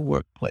been at the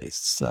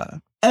workplace.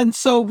 And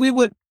so we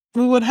would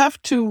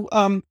have to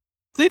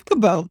think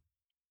about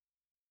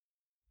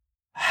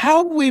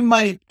how we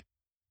might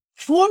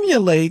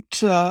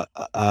formulate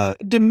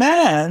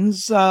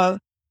demands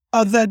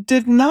that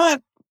did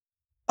not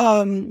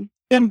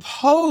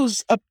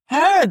impose a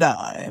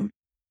paradigm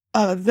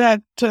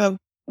that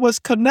was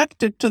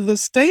connected to the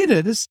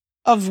status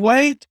of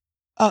white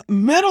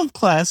middle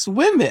class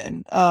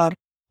women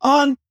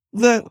on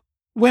the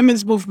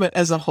women's movement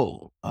as a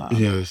whole.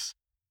 yes,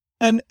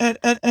 And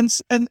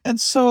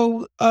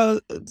so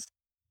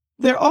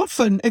they're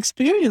often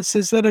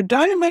experiences that are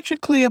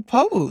diametrically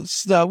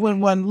opposed when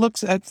one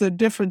looks at the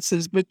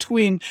differences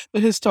between the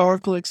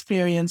historical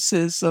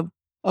experiences of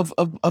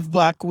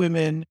Black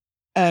women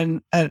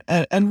and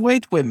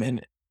white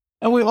women.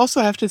 And we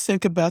also have to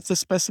think about the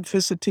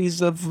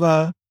specificities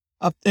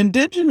of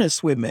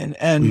Indigenous women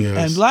and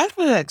yes,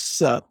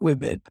 Latinx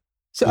women.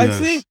 So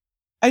yes.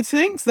 I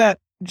think that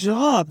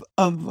job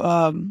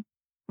of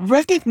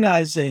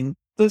recognizing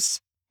this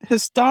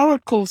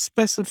historical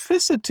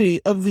specificity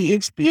of the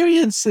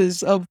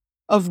experiences of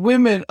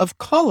women of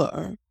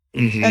color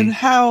hmm and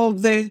how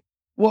they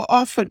were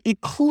often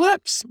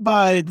eclipsed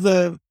by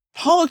the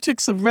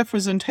politics of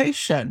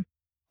representation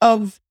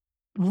of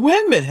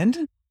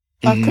women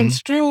hmm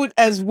construed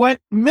as what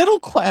middle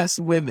class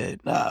women.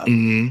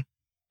 hmm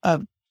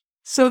Um,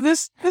 so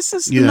this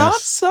is not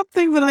Yes.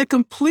 something that I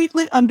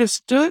completely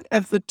understood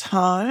at the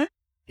time.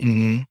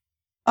 hmm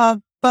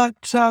But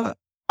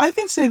I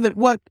can say that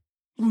what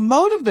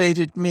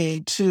motivated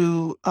me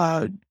to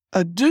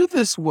do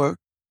this work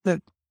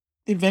that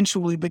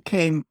eventually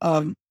became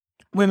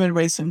Women,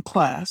 Race, and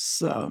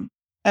Class,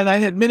 and I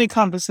had many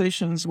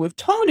conversations with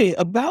Tony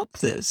about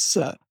this,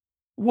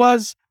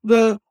 was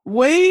the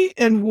way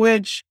in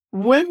which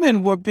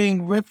women were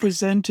being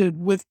represented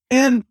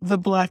within the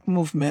Black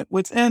movement,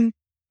 within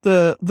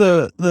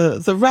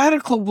the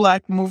radical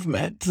Black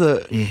movement,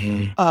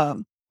 hmm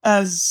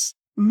as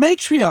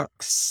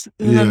matriarchs.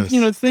 And I'm,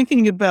 Yes,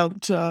 thinking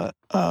about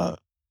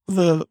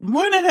the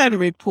Moynihan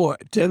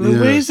Report and the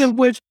ways yes, in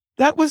which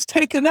that was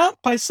taken up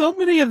by so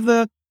many of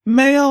the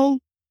male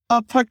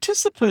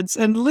participants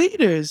and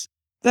leaders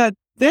that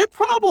their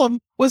problem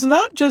was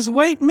not just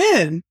white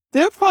men.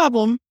 Their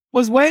problem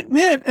was white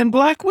men and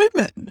Black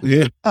women.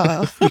 yeah.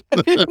 Uh,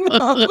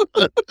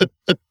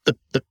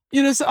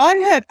 you know? So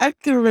I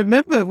can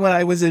remember when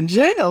I was in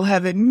jail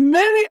having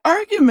many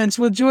arguments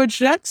with George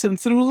Jackson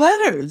through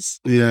letters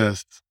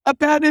Yes,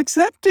 about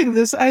accepting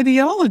this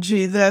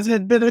ideology that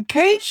had been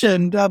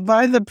occasioned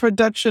by the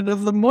production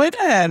of the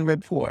Moynihan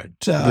Report.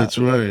 that's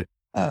right.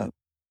 Uh,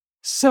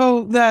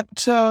 So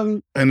that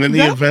And then he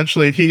that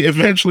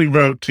eventually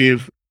wrote to you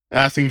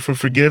asking for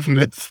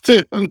forgiveness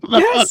too.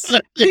 yes,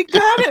 he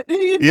got it.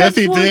 He Yes,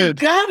 he eventually did.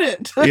 got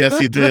it. Yes,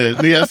 he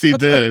did. Yes, he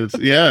did.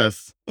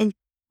 Yes.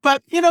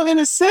 But in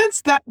a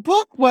sense, that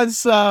book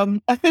was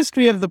a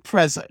history of the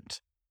present.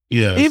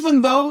 Yes.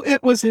 Even though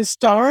it was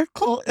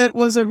historical, it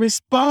was a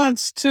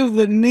response to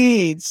the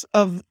needs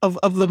of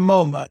the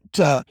moment,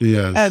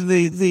 Yes. and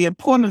the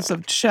importance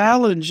of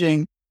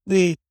challenging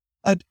the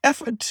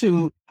effort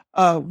to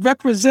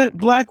represent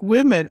Black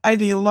women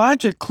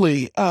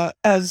ideologically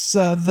as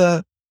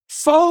the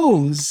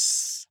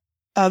foes,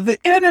 the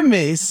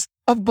enemies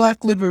of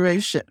Black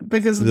liberation,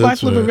 because Black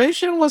That's right.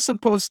 liberation was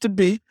supposed to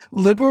be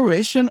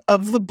liberation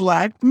of the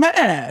Black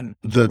man,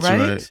 That's right.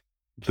 right?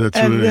 That's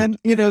And right.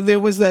 then, there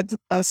was that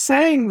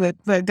saying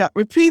that got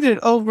repeated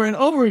over and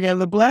over again.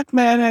 The Black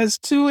man has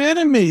two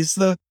enemies,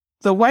 the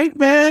white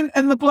man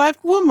and the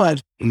Black woman.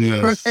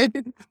 Yes. Right?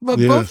 But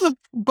Yes.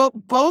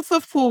 both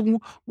of whom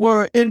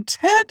were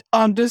intent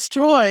on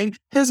destroying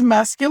his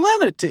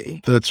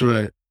masculinity. That's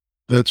right.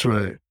 That's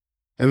right.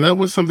 And that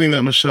was something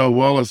that Michelle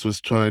Wallace was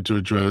trying to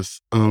address.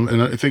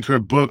 And I think her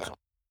book,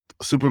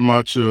 Super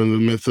Macho and the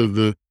Myth of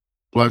the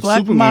Black Black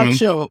Superwoman,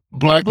 macho,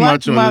 Black Black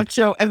Macho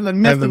macho, and the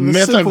and myth the of the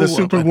Myth of the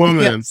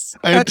superwoman.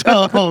 Superwoman.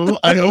 Yes.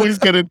 I always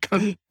get it.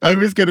 I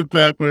always get it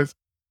backwards.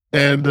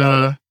 And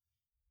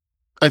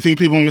I think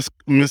people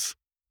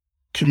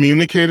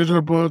miscommunicated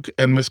her book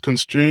and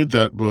misconstrued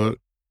that book.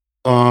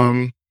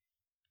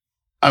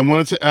 I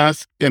wanted to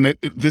ask, and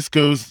this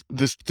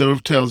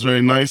dovetails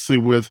very nicely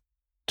with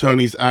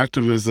Toni's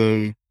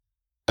activism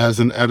as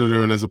an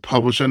editor and as a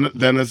publisher, and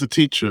then as a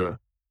teacher.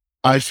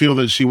 I feel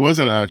that she was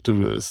an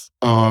activist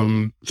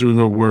through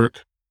her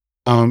work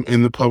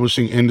in the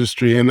publishing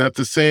industry, and at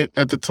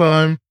the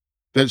time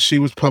that she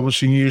was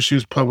publishing you, she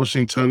was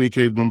publishing Toni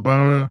Cade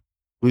Bambara,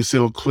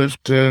 Lucille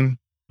Clifton,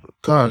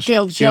 Gail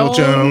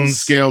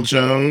Jones. Gail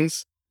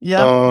Jones, Yep.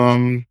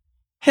 um,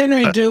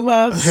 Henry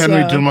Dumas.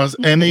 Henry Dumas,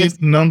 any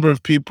number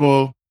of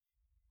people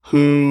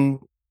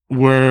who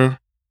were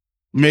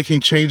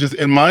making changes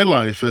in my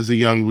life as a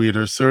young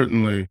reader,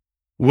 certainly.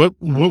 What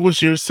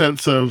was your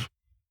sense of,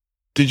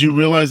 did you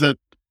realize that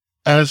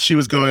as she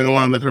was going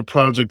along that her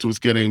project was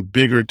getting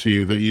bigger to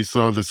you, that you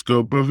saw the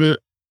scope of it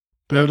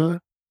better?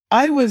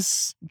 I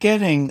was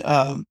getting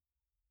an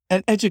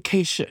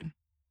education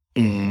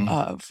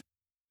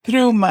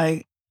through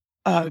my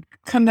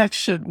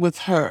connection with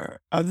her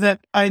that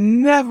I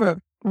never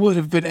would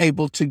have been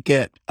able to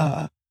get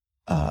at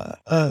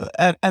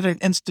an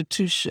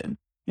institution.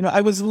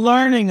 I was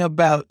learning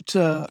about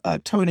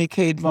Toni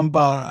Cade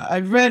Bambara. I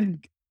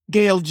read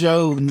Gail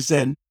Jones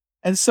and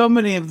so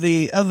many of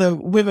the other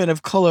women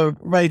of color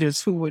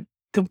writers who would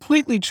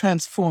completely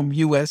transform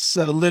U.S.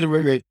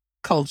 Literary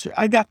culture.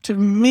 I got to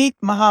meet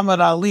Muhammad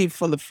Ali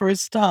for the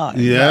first time.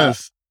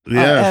 Yes. And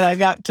I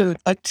got to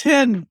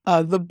attend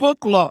the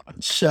book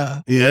launch.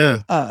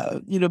 Yeah.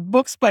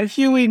 Books by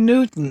Huey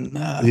Newton.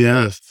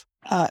 Yes.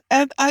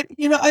 And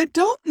I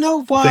don't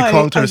know why. They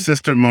called her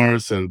Sister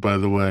Morrison, by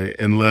the way,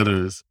 in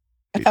letters.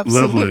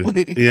 Absolutely.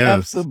 Lovely. Yes.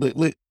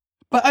 Absolutely.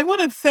 But I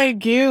want to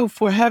thank you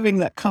for having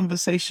that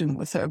conversation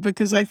with her,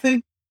 because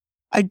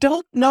I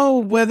don't know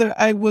whether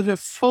I would have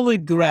fully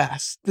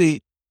grasped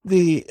the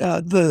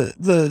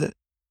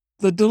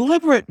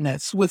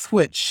deliberateness with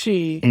which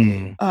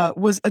she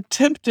was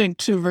attempting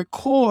to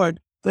record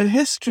the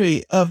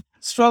history of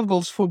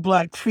struggles for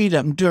Black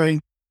freedom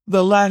during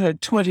the latter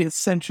 20th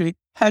century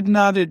had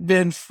not it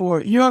been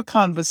for your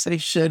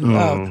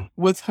conversation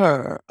with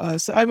her.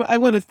 So I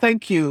want to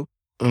thank you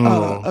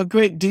a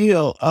great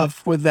deal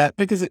for that,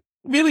 because it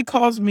really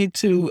caused me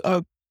to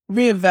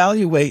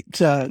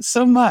reevaluate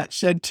so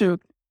much, and to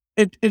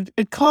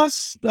it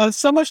costs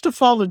so much to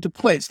fall into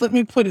place. Let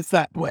me put it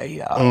that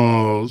way.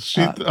 I'm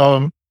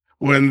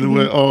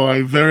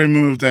very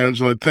moved,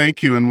 Angela.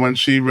 Thank you. And when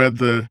she read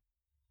the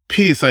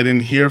piece, I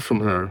didn't hear from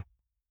her.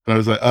 And I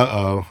was like,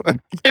 uh-oh.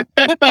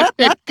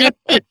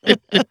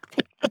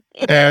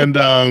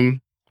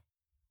 And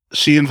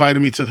she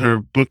invited me to her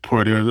book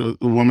party, or the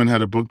woman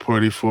had a book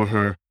party for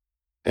her.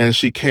 And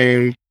she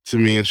came to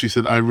me and she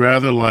said, I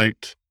rather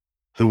liked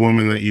the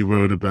woman that you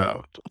wrote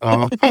about.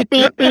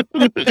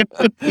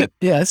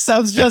 Yeah,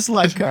 sounds just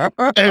like her.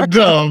 It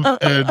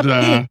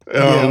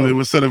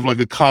was sort of like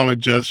a comic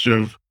gesture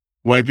of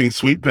wiping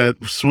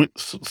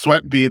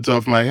sweat beads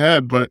off my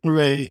head. But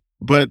right.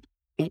 But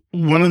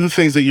one of the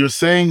things that you're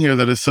saying here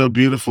that is so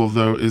beautiful,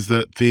 though, is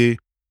that the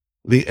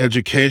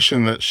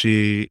education that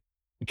she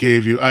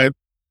gave you,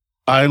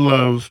 I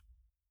love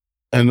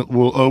and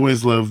will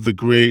always love the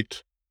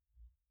great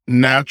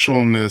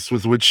naturalness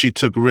with which she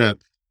took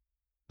risks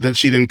that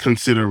she didn't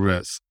consider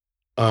risk.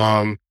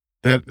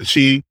 That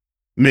she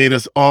made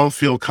us all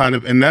feel kind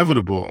of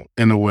inevitable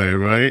in a way,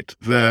 right?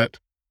 That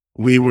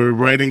we were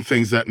writing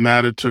things that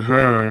mattered to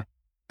her.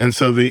 And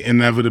so the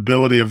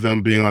inevitability of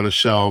them being on a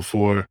shelf,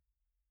 or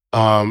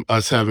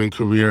us having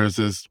careers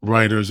as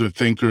writers or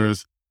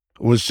thinkers,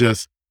 was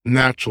just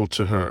natural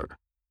to her.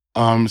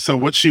 So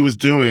what she was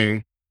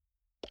doing,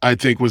 I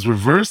think, was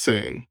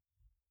reversing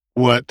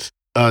what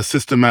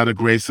systematic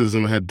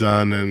racism had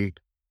done, and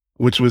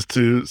which was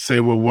to say,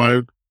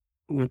 well,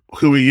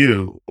 who are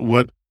you?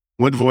 What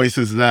voice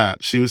is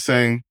that? She was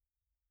saying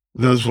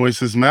those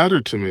voices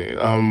mattered to me.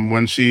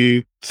 When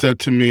she said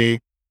to me,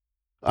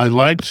 I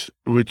liked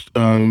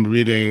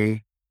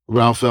reading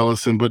Ralph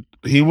Ellison, but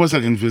he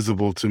wasn't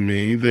invisible to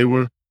me. They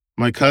were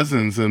my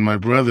cousins and my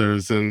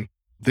brothers, and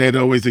they had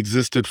always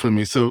existed for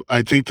me. So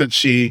I think that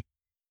she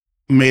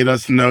made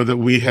us know that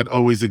we had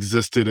always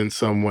existed in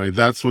some way.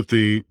 That's what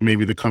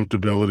maybe the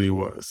comfortability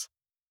was.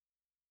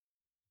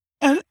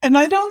 And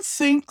I don't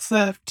think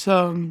that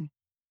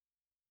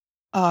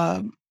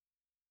uh,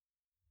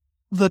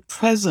 the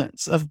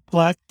presence of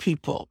Black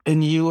people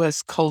in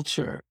U.S.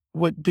 culture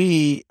would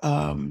be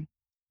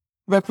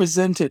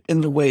represented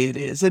in the way it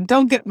is. And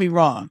don't get me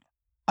wrong,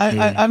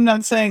 I'm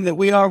not saying that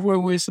we are where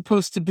we're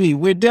supposed to be.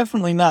 We're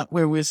definitely not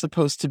where we're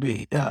supposed to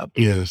be.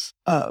 Yes.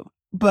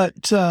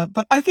 But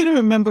I can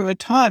remember a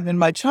time in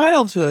my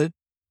childhood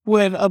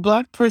when a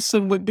Black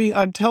person would be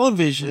on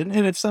television,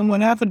 and if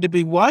someone happened to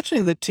be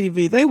watching the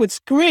TV, they would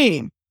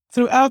scream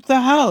throughout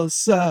the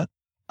house,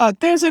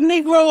 "There's a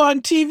Negro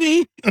on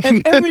TV,"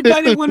 and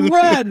everybody would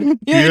run.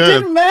 Yeah, it Yes.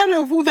 didn't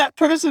matter who that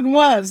person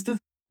was,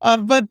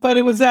 but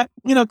it was that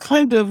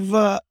kind of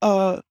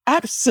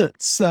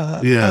absence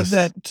Yes.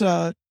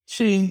 that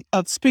she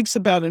speaks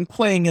about in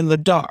Playing in the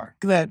Dark.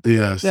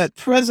 Yes. That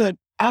present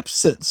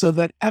absence, or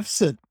that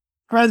absent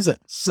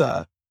presence.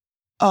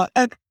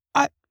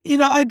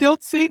 And I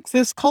don't think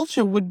this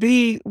culture would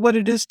be what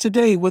it is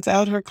today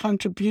without her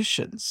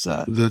contributions.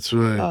 That's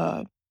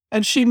right.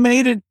 And she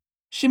made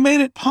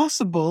it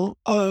possible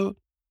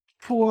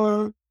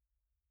for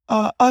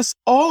us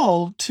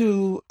all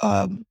to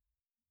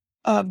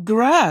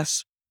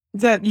grasp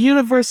that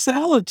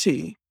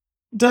universality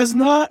does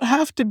not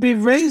have to be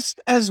raised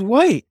as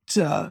white.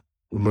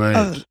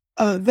 Right.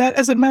 That,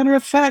 as a matter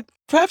of fact,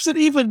 perhaps an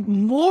even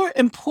more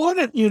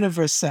important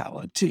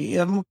universality,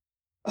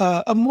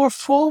 a more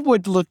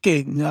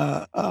forward-looking,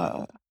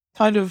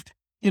 kind of,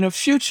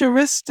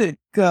 futuristic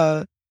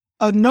a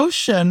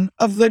notion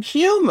of the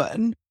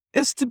human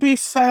is to be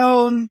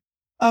found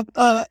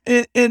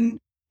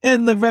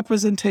in the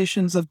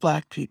representations of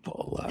Black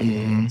people.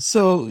 Mhm.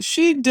 So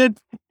she did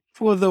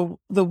for the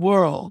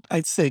world,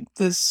 I think,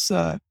 this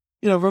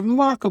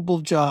remarkable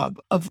job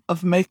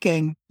of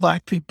making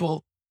Black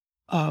people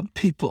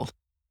people.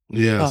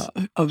 Yes.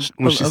 Of,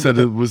 When she of, said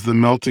it was the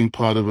melting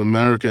pot of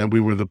America and we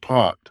were the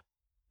pot.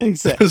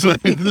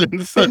 exactly,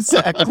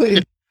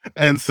 exactly.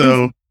 And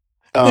so,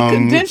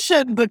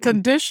 The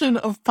condition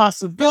of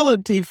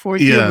possibility for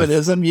yes,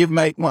 humanism, you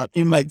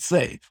might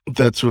say.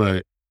 that's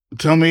right.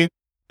 Tell me,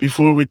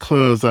 before we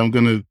close, I'm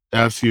going to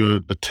ask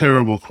you a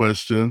terrible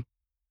question.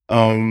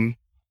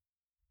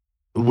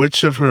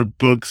 Which of her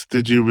books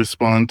did you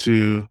respond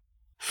to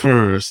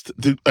first?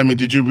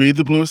 Did you read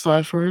The Bluest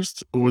Eye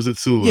first, or was it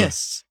Sula?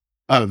 Yes.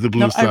 The No,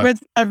 Bluest Eye.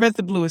 I read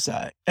The Bluest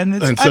Eye, and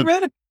And I so,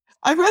 read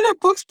her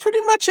books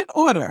pretty much in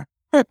order.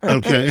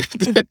 okay.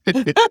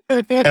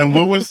 And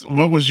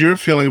what was your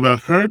feeling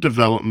about her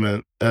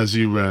development as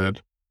you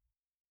read?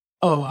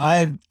 Oh,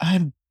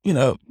 I'm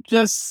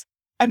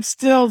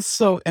still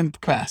so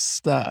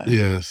impressed.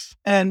 Yes.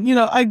 And,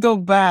 I go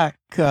back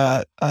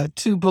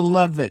to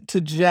Beloved,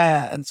 to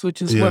jazz,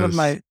 which is one of Yes.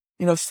 my,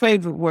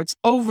 favorite works,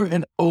 over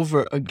and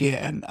over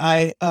again.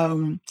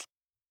 And,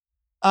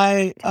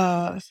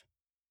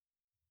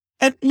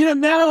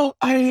 now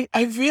I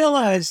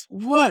realize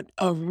what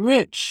a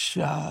rich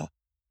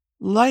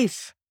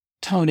life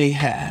Tony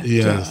had.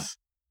 Yes.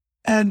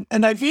 And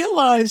I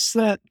realized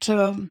that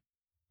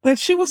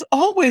she was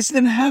always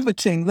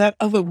inhabiting that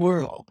other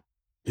world.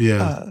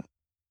 Yes.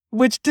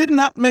 Which did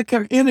not make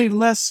her any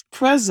less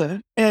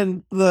present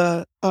in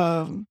the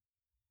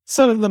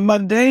sort of the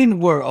mundane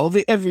world,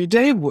 the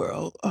everyday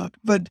world.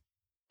 But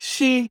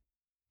she,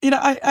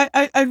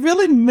 I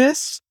really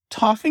miss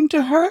talking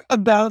to her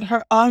about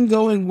her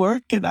ongoing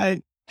work, and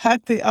I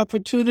had the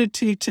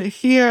opportunity to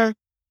hear,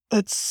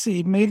 let's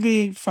see,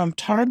 maybe from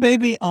Tar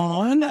Baby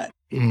on,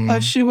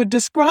 Mhm. she would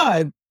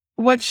describe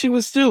what she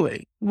was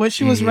doing, what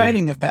she was Mhm.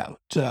 writing about.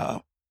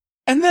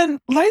 And then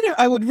later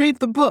I would read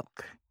the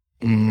book.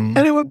 Mhm.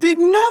 And it would be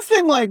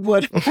nothing like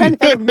what I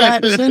had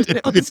imagined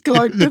it was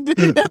going to be.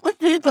 It would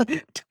be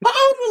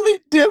totally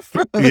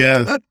different.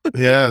 Yes.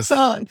 Yes.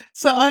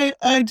 So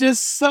I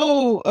just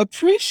so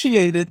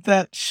appreciated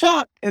that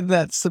shock and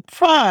that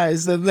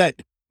surprise and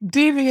that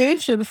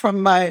deviation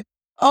from my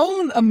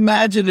own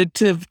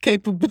imaginative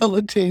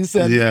capabilities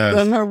that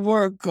Yes. her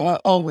work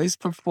always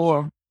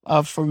performed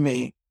for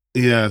me.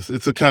 Yes.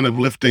 It's a kind of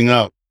lifting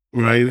up,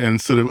 right?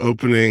 And sort of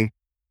opening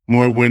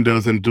more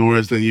windows and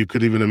doors than you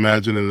could even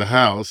imagine in the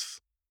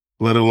house,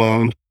 let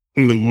alone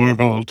in the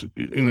world,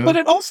 But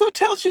it also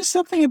tells you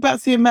something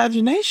about the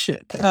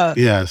imagination.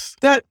 Yes.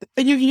 That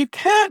you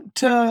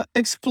can't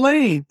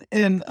explain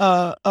in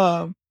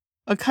a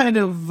kind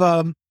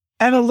of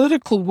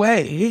analytical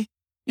way,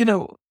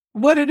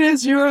 what it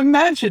is you're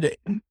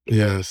imagining.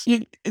 Yes.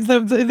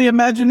 The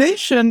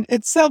imagination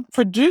itself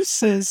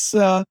produces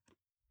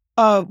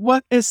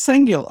what is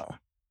singular.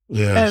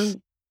 Yes.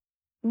 and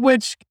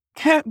which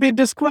can't be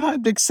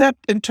described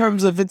except in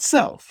terms of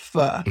itself.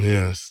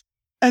 Yes.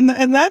 And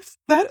that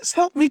has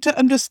helped me to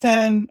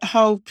understand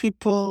how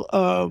people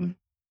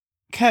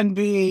can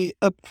be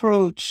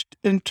approached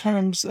in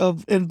terms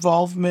of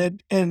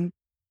involvement in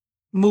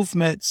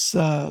movements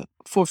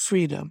for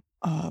freedom,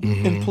 in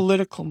Mm-hmm.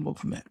 political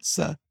movements.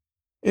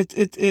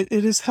 It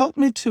has helped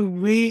me to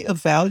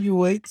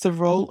reevaluate the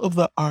role of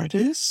the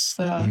artist.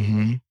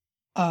 Mm-hmm.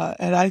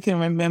 And I can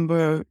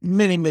remember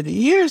many, many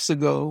years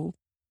ago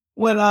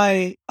when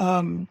I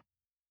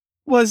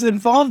was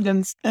involved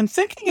in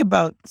thinking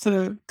about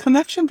the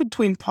connection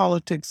between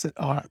politics and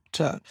art,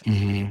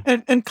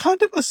 Mm-hmm. and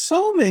kind of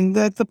assuming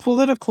that the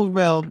political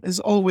realm is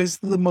always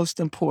the most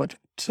important,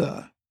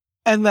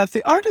 and that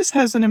the artist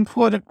has an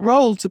important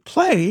role to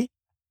play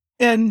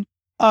in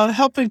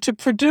helping to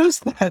produce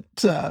that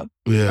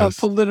Yes.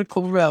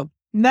 political realm.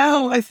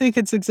 Now I think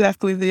it's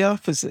exactly the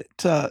opposite,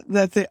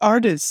 that the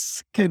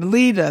artists can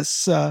lead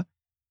us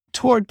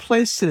toward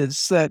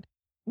places that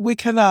we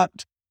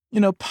cannot,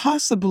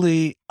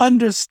 possibly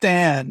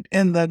understand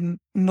in the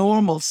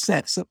normal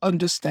sense of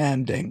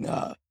understanding,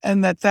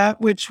 and that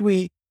which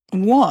we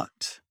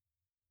want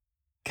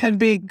can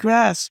be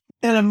grasped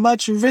in a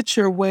much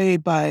richer way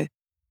by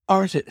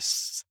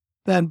artists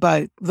than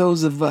by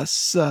those of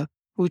us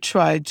who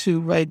try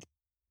to write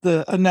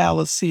the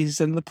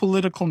analyses and the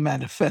political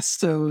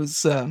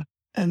manifestos.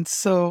 And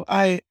so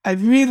I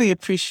really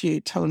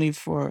appreciate Tony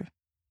for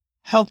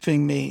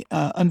helping me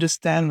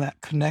understand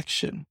that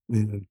connection.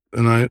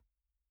 Yeah.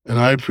 And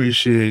I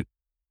appreciate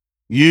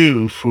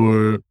you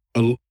for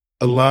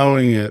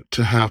allowing it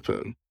to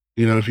happen.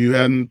 If you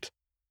hadn't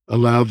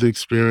allowed the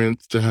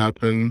experience to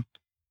happen,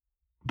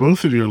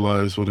 both of your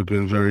lives would have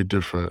been very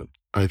different,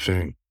 I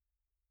think.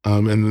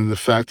 And then the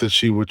fact that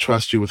she would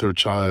trust you with her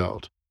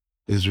child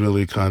is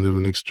really kind of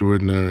an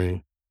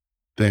extraordinary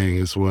thing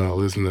as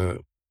well, isn't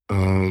it?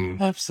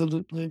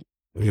 Absolutely.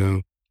 Yeah.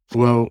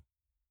 Well,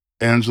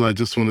 Angela, I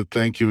just want to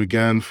thank you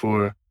again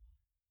for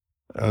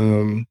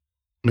um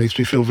makes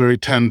me feel very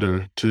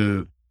tender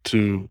to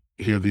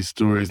hear these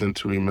stories and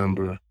to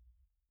remember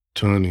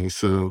Tony.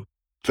 So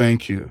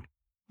thank you.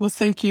 Well,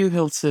 thank you,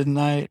 Hilton.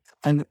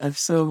 I've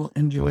so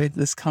enjoyed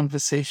this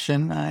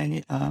conversation.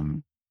 I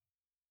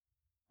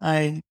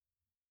I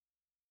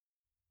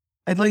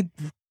like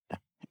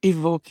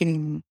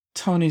evoking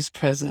Tony's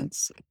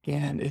presence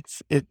again.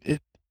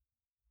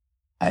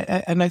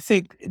 And I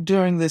think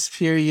during this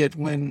period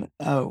when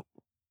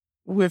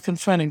we're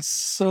confronting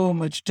so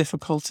much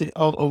difficulty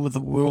all over the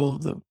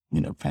world, the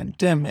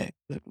pandemic,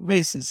 the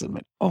racism,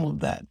 and all of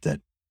that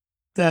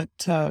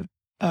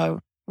uh,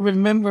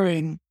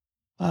 remembering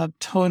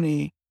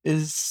Tony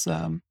is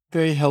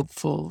very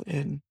helpful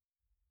in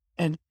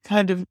and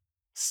kind of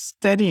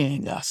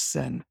steadying us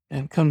and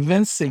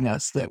convincing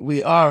us that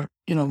we are,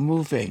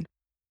 moving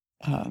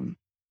um,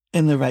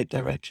 in the right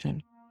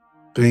direction.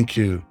 Thank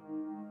you.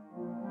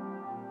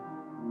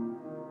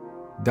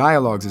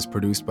 Dialogues is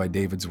produced by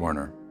David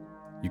Zwerner.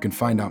 You can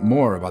find out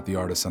more about the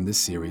artists on this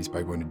series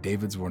by going to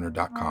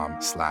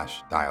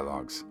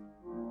davidzwerner.com/dialogues.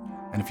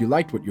 And if you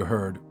liked what you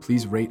heard,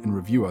 please rate and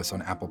review us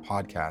on Apple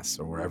Podcasts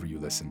or wherever you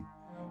listen.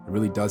 It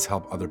really does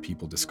help other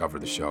people discover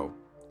the show.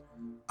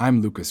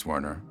 I'm Lucas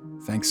Werner.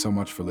 Thanks so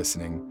much for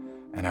listening,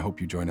 and I hope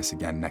you join us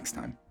again next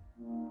time.